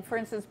thing. And for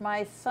instance,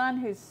 my son,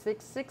 who's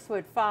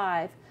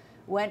 6'5",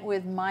 went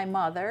with my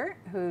mother,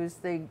 who's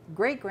the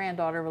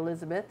great-granddaughter of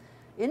Elizabeth,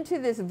 into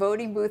this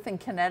voting booth in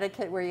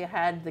Connecticut where you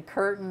had the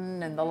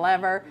curtain and the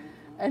lever.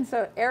 And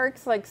so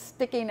Eric's like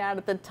sticking out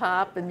at the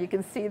top, and you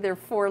can see their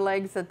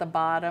forelegs at the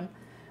bottom.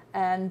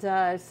 And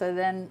so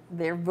then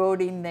they're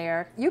voting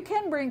there. You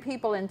can bring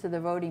people into the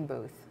voting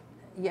booth.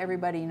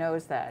 Everybody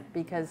knows that,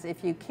 because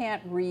if you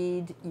can't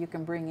read, you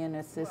can bring in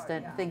an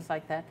assistant, things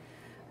like that.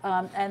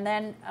 And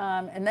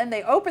then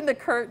they open the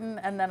curtain,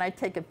 and then I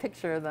take a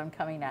picture of them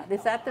coming out.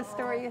 Is that the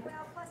story? Well,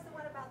 plus the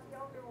one about the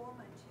older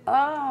woman, too.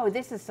 Oh,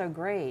 this is so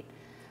great.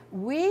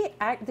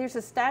 There's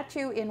a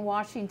statue in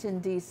Washington,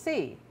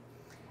 D.C.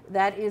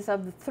 that is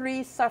of the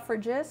 3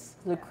 suffragists,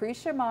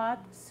 Lucretia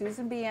Mott,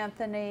 Susan B.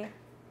 Anthony,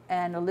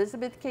 and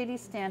Elizabeth Cady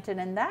Stanton,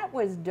 and that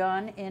was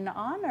done in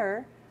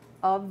honor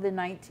of the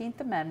 19th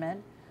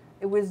Amendment.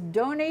 It was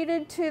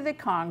donated to the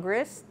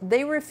Congress.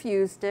 They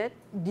refused it.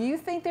 Do you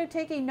think they're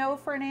taking no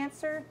for an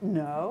answer?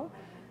 No.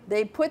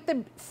 They put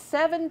the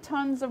 7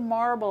 tons of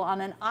marble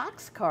on an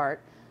ox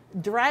cart,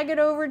 drag it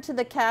over to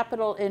the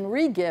Capitol and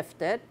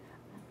re-gift it.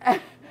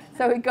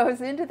 So it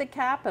goes into the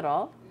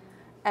Capitol.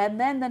 And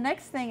then the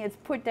next thing is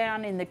put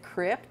down in the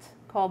crypt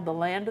called the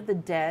Land of the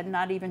Dead.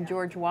 Not even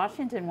George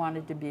Washington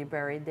wanted to be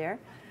buried there.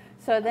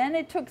 So then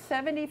it took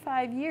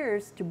 75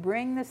 years to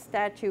bring the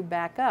statue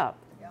back up.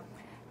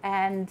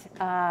 And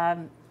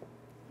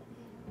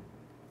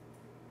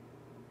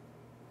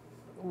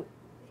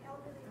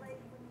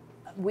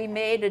we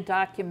made a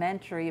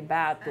documentary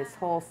about this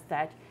whole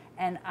statue.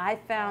 And I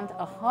found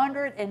a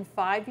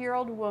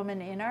 105-year-old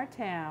woman in our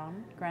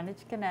town, Greenwich,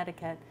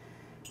 Connecticut,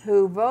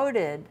 who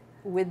voted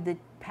with the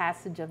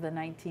passage of the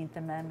 19th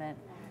Amendment.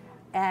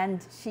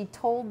 And she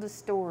told the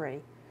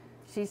story.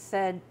 She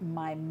said,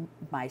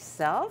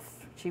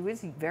 myself, she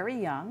was very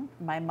young,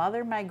 my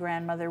mother, my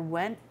grandmother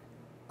went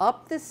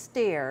up the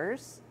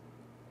stairs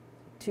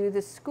to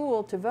the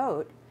school to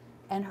vote,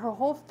 and her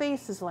whole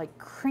face is like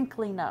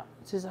crinkling up.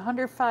 She's a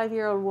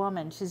 105-year-old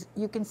woman.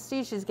 You can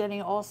see she's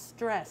getting all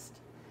stressed.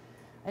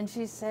 And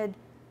she said,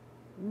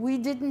 we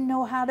didn't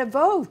know how to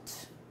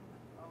vote,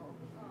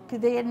 because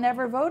they had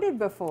never voted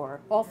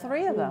before, all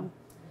 3 of them.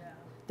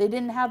 They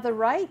didn't have the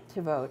right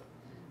to vote.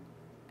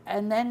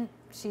 And then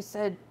she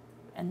said,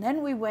 and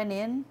then we went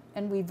in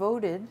and we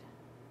voted,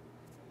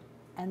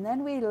 and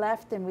then we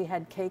left and we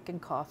had cake and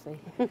coffee.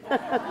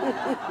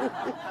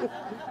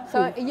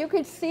 So you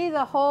could see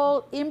the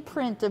whole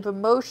imprint of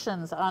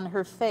emotions on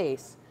her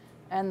face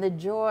and the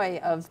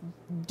joy of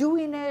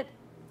doing it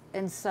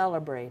and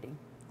celebrating.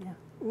 Yeah.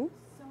 So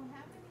how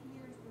many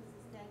years was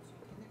the statue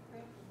in the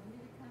crypt? When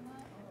did it come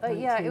up?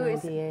 Yeah, it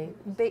was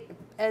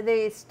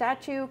the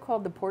statue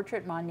called the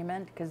Portrait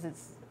Monument, because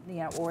it's, you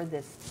know, or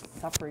this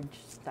suffrage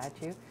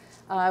statue,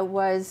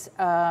 was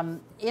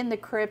in the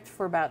crypt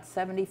for about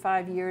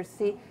 75 years.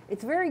 See,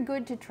 it's very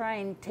good to try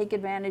and take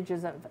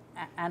advantages of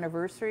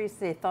anniversaries.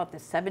 They thought the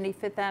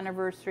 75th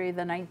anniversary of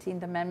the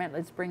 19th Amendment,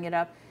 let's bring it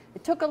up.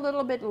 It took a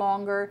little bit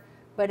longer,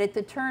 but at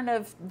the turn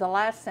of the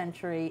last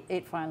century,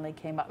 it finally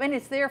came up. And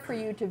it's there for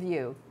you to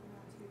view.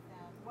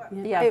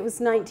 Yeah. It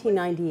was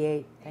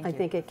 1998, I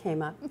think it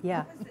came up.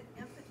 Yeah. What was the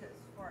impetus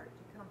for it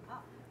to come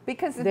up?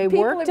 Because They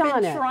people worked have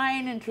on been it.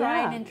 trying and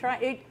trying Yeah. and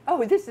trying.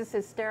 Oh, this is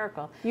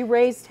hysterical. You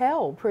raised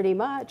hell, pretty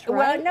much, right?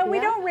 Well, no, we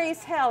Yeah. don't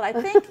raise hell. I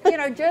think,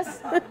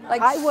 just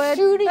like I would.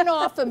 shooting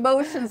off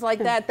emotions like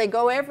that, they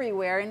go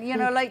everywhere. And,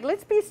 like,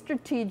 let's be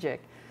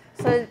strategic.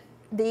 So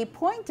the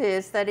point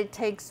is that it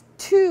takes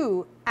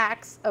 2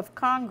 acts of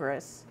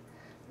Congress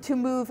to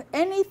move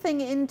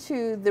anything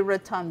into the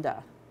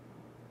rotunda.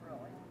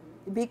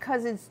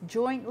 Because it's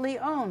jointly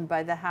owned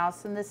by the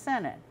House and the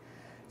Senate.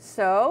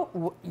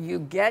 So you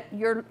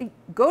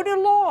go to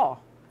law.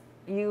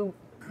 You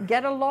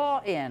get a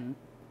law in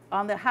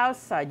on the House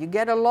side. You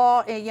get a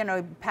law,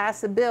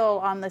 pass a bill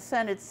on the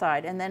Senate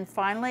side. And then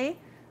finally,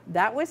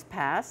 that was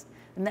passed.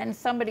 And then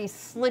somebody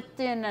slipped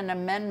in an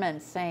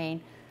amendment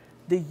saying,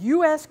 the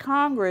U.S.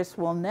 Congress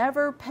will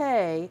never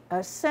pay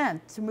a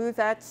cent to move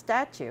that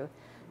statue.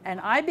 And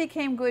I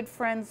became good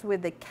friends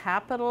with the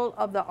capital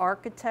of the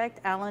architect,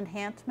 Alan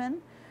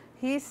Hantman.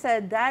 He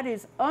said that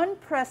is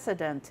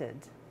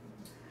unprecedented,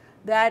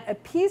 that a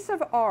piece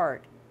of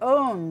art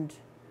owned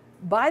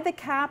by the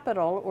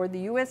capital or the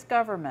U.S.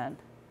 government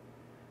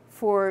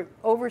for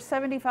over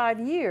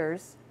 75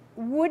 years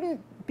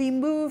wouldn't be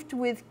moved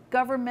with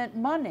government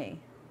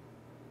money.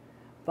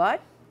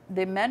 But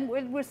the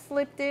amendment was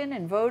slipped in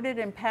and voted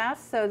and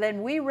passed, so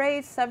then we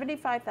raised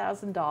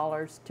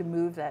 $75,000 to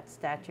move that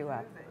statue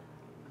up.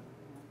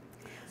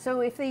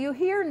 So if you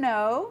hear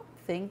no,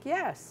 think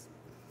yes.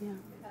 Yeah.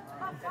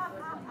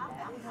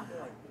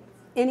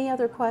 Any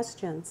other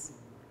questions?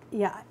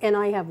 Yeah, and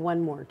I have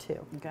one more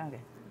too. Got it.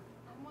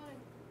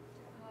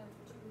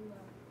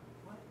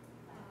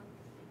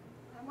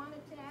 I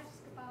wanted to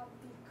ask about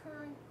the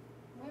current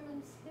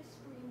Women's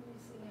History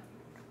Museum.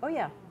 Oh,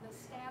 yeah. The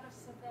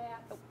status of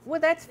that. Well,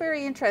 that's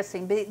very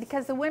interesting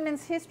because the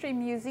Women's History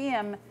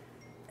Museum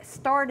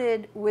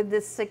started with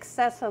the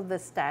success of the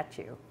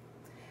statue.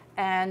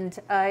 And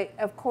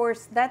of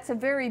course, that's a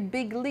very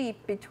big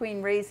leap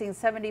between raising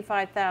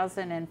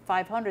 $75,000 and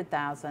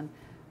 $500,000,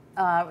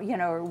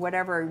 or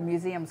whatever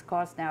museums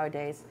cost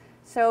nowadays.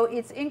 So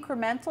it's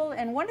incremental,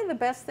 and one of the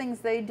best things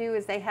they do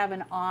is they have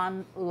an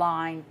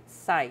online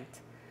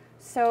site.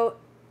 So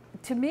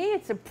to me,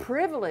 it's a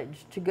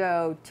privilege to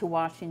go to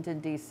Washington,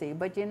 D.C.,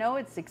 but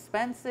it's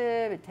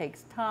expensive, it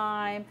takes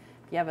time.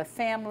 If you have a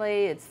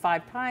family, it's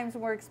 5 times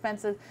more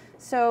expensive.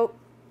 So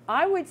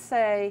I would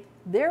say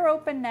they're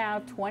open now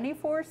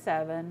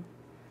 24/7,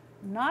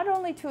 not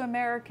only to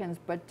Americans,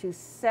 but to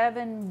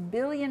 7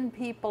 billion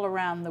people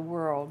around the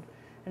world.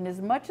 And as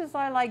much as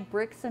I like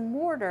bricks and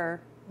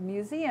mortar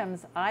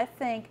museums, I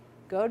think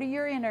go to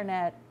your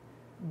internet.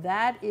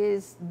 That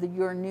is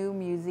your new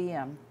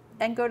museum.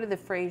 And go to the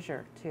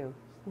Fraser, too.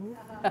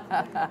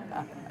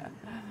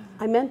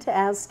 I meant to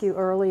ask you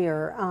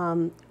earlier,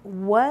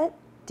 what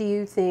do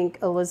you think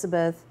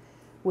Elizabeth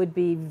would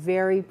be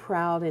very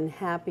proud and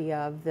happy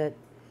of that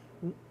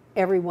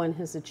everyone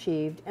has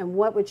achieved, and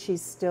what would she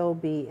still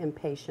be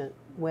impatient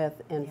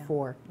with and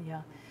for?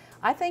 Yeah.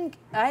 I think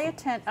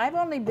I've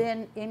only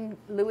been in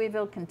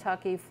Louisville,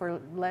 Kentucky for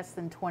less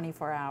than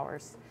 24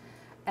 hours.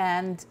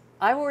 And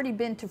I've already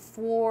been to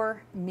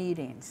 4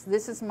 meetings.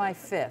 This is my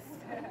 5th.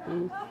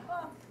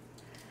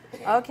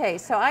 Okay,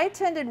 so I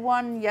attended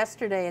one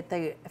yesterday at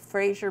the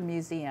Fraser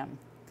Museum,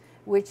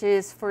 which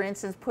is, for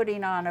instance,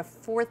 putting on a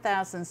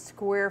 4,000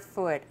 square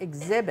foot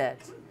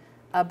exhibit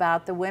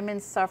about the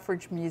women's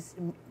suffrage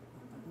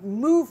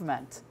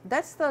movement.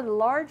 That's the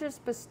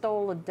largest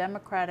bestowal of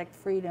democratic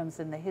freedoms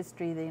in the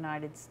history of the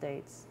United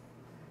States.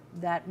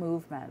 That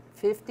movement.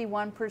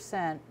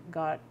 51%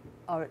 got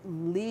a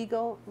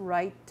legal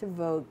right to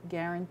vote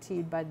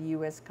guaranteed by the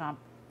U.S.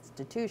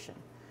 Constitution.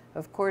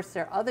 Of course,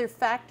 there are other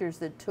factors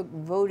that took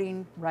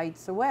voting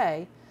rights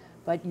away,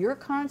 but your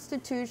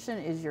Constitution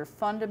is your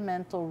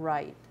fundamental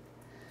right.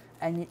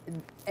 And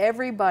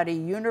everybody,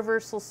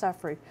 universal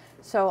suffrage.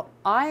 So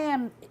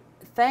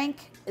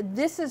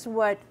this is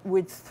what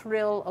would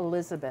thrill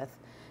Elizabeth,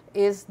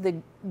 is the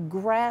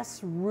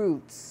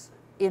grassroots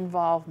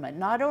involvement,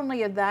 not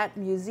only of that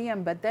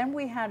museum, but then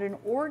we had an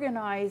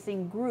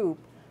organizing group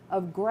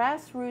of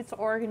grassroots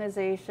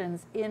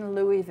organizations in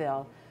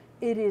Louisville.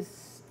 It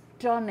is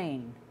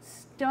stunning,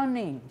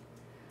 stunning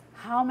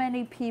how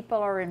many people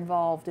are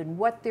involved and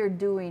what they're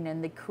doing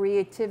and the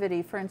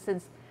creativity. For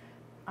instance,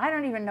 I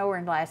don't even know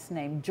her last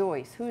name,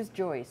 Joyce. Who's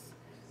Joyce?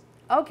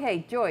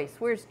 Okay, Joyce.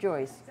 Where's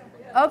Joyce?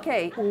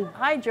 Okay,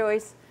 hi,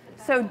 Joyce.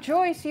 So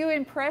Joyce, you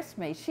impressed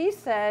me. She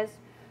says,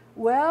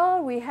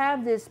 well, we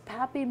have this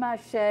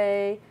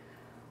papier-mâché,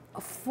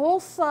 a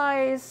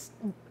full-size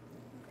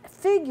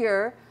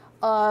figure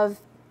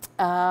of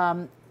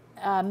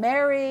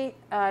Mary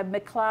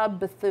McLeod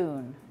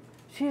Bethune.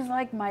 She's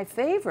like my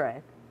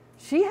favorite.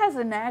 She has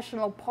a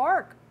national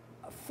park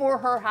for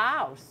her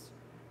house.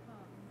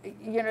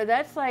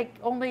 That's like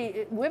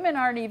women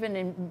aren't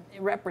even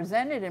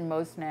represented in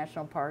most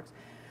national parks.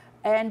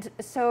 And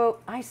so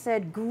I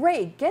said,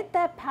 great, get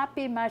that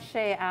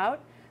papier-mâché out.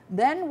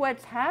 Then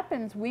what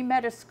happens, we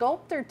met a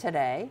sculptor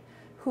today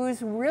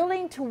who's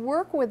willing to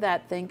work with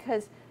that thing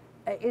because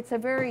it's a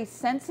very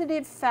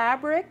sensitive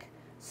fabric.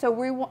 So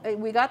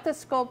we got the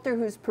sculptor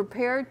who's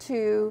prepared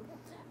to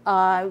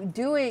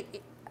do a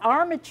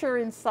armature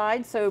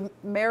inside so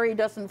Mary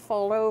doesn't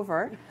fall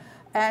over.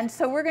 And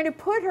so we're going to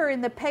put her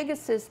in the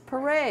Pegasus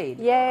parade.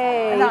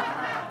 Yay!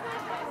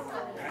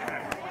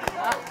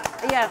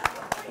 Yeah.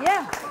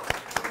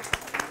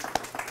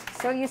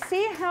 So you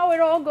see how it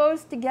all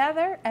goes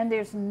together? And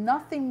there's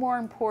nothing more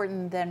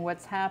important than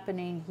what's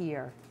happening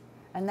here.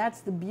 And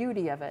that's the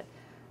beauty of it.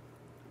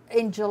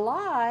 In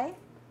July,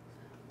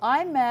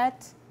 I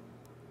met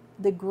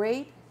the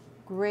great,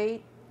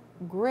 great,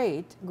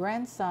 great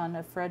grandson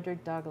of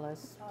Frederick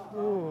Douglass.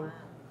 Mm.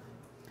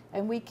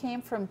 And we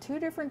came from 2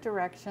 different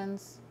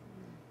directions.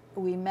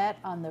 We met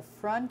on the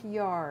front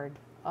yard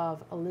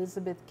of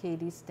Elizabeth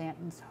Cady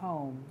Stanton's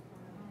home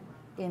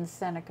in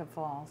Seneca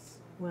Falls.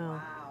 Wow.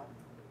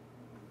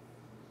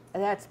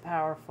 That's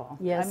powerful.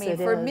 Yes, I mean, it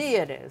for is. me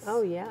it is.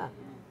 Oh, yeah.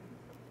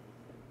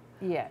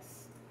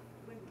 Yes.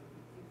 When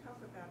you talk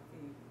about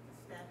the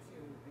statue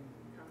in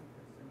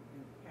Congress and in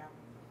the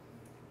Capitol,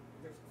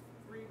 there's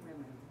 3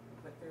 women,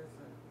 but there's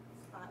a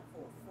spot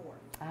for a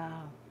 4th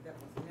Oh. that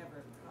was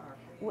never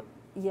carved in.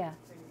 Yeah.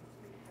 Can you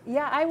speak to that?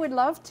 Yeah, I would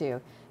love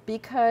to,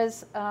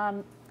 because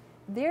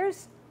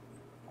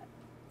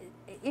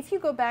if you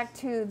go back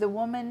to the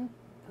woman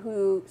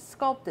who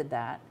sculpted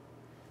that,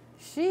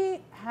 she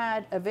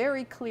had a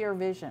very clear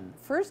vision.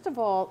 First of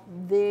all,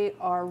 they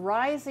are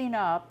rising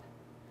up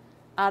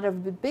out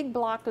of the big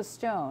block of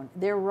stone.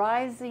 They're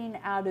rising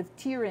out of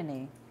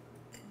tyranny.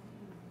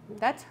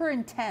 That's her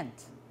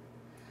intent.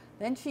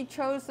 Then she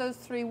chose those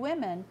 3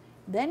 women.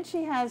 Then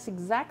she has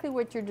exactly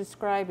what you're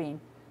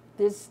describing,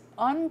 this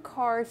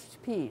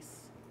uncarved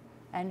piece.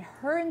 And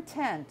her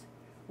intent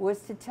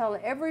was to tell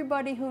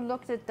everybody who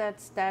looked at that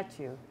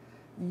statue,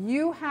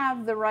 you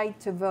have the right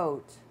to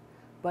vote,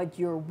 but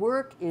your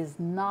work is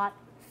not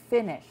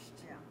finished.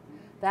 Yeah.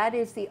 That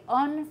is the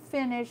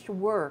unfinished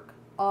work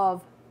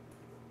of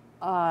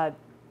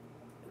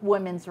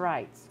women's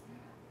rights.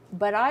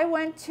 But I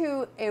went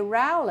to a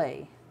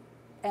rally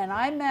and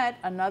I met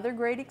another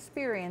great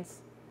experience,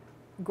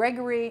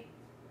 Gregory,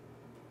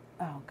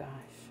 oh gosh,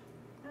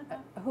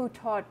 who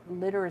taught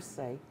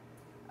literacy.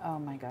 Oh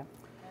my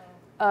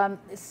God.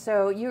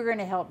 So you're going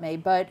to help me.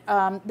 But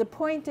the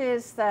point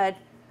is that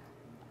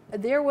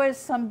there was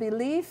some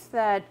belief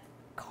that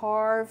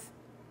carve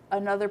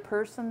another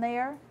person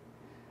there.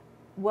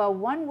 Well,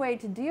 one way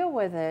to deal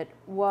with it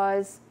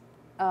was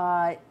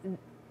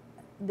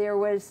there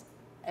was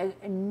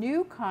a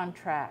new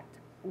contract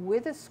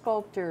with a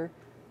sculptor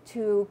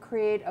to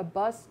create a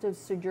bust of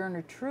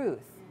Sojourner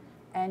Truth.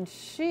 And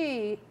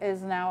she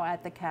is now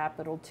at the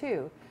Capitol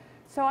too.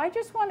 So I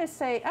just want to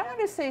say, I want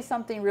to say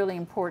something really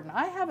important.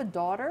 I have a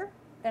daughter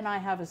and I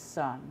have a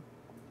son.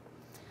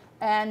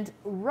 And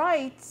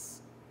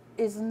rights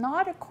is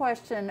not a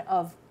question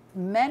of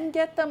men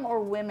get them or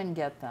women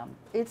get them.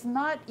 It's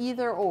not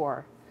either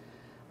or.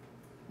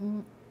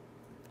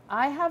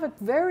 I have a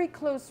very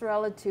close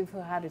relative who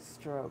had a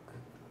stroke.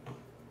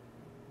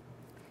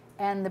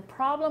 And the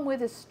problem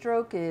with a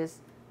stroke is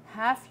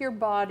half your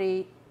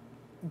body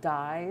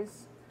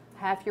dies,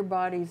 half your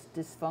body's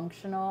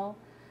dysfunctional.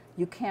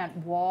 You can't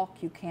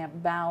walk, you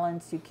can't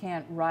balance, you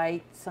can't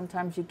write,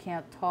 sometimes you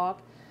can't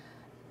talk.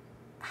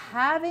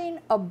 Having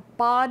a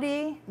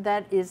body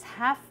that is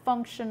half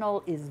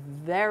functional is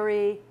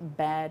very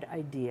bad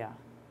idea.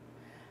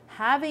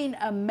 Having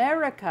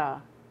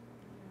America,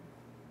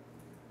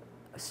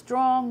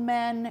 strong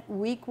men,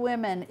 weak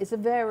women, is a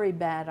very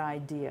bad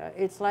idea.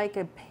 It's like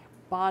a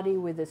body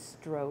with a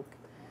stroke.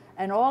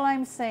 And all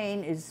I'm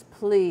saying is,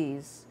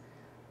 please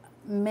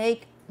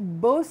make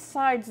both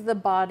sides of the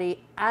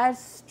body as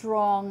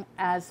strong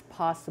as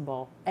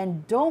possible.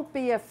 And don't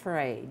be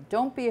afraid.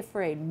 Don't be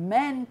afraid.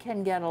 Men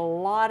can get a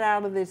lot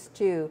out of this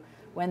too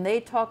when they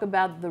talk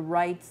about the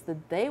rights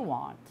that they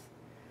want.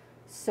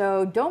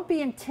 So don't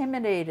be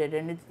intimidated,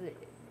 and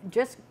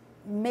just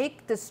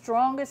make the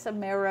strongest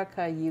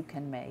America you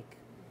can make.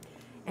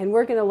 And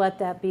we're going to let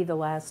that be the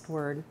last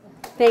word.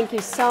 Thank you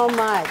so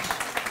much.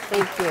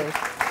 Thank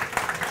you.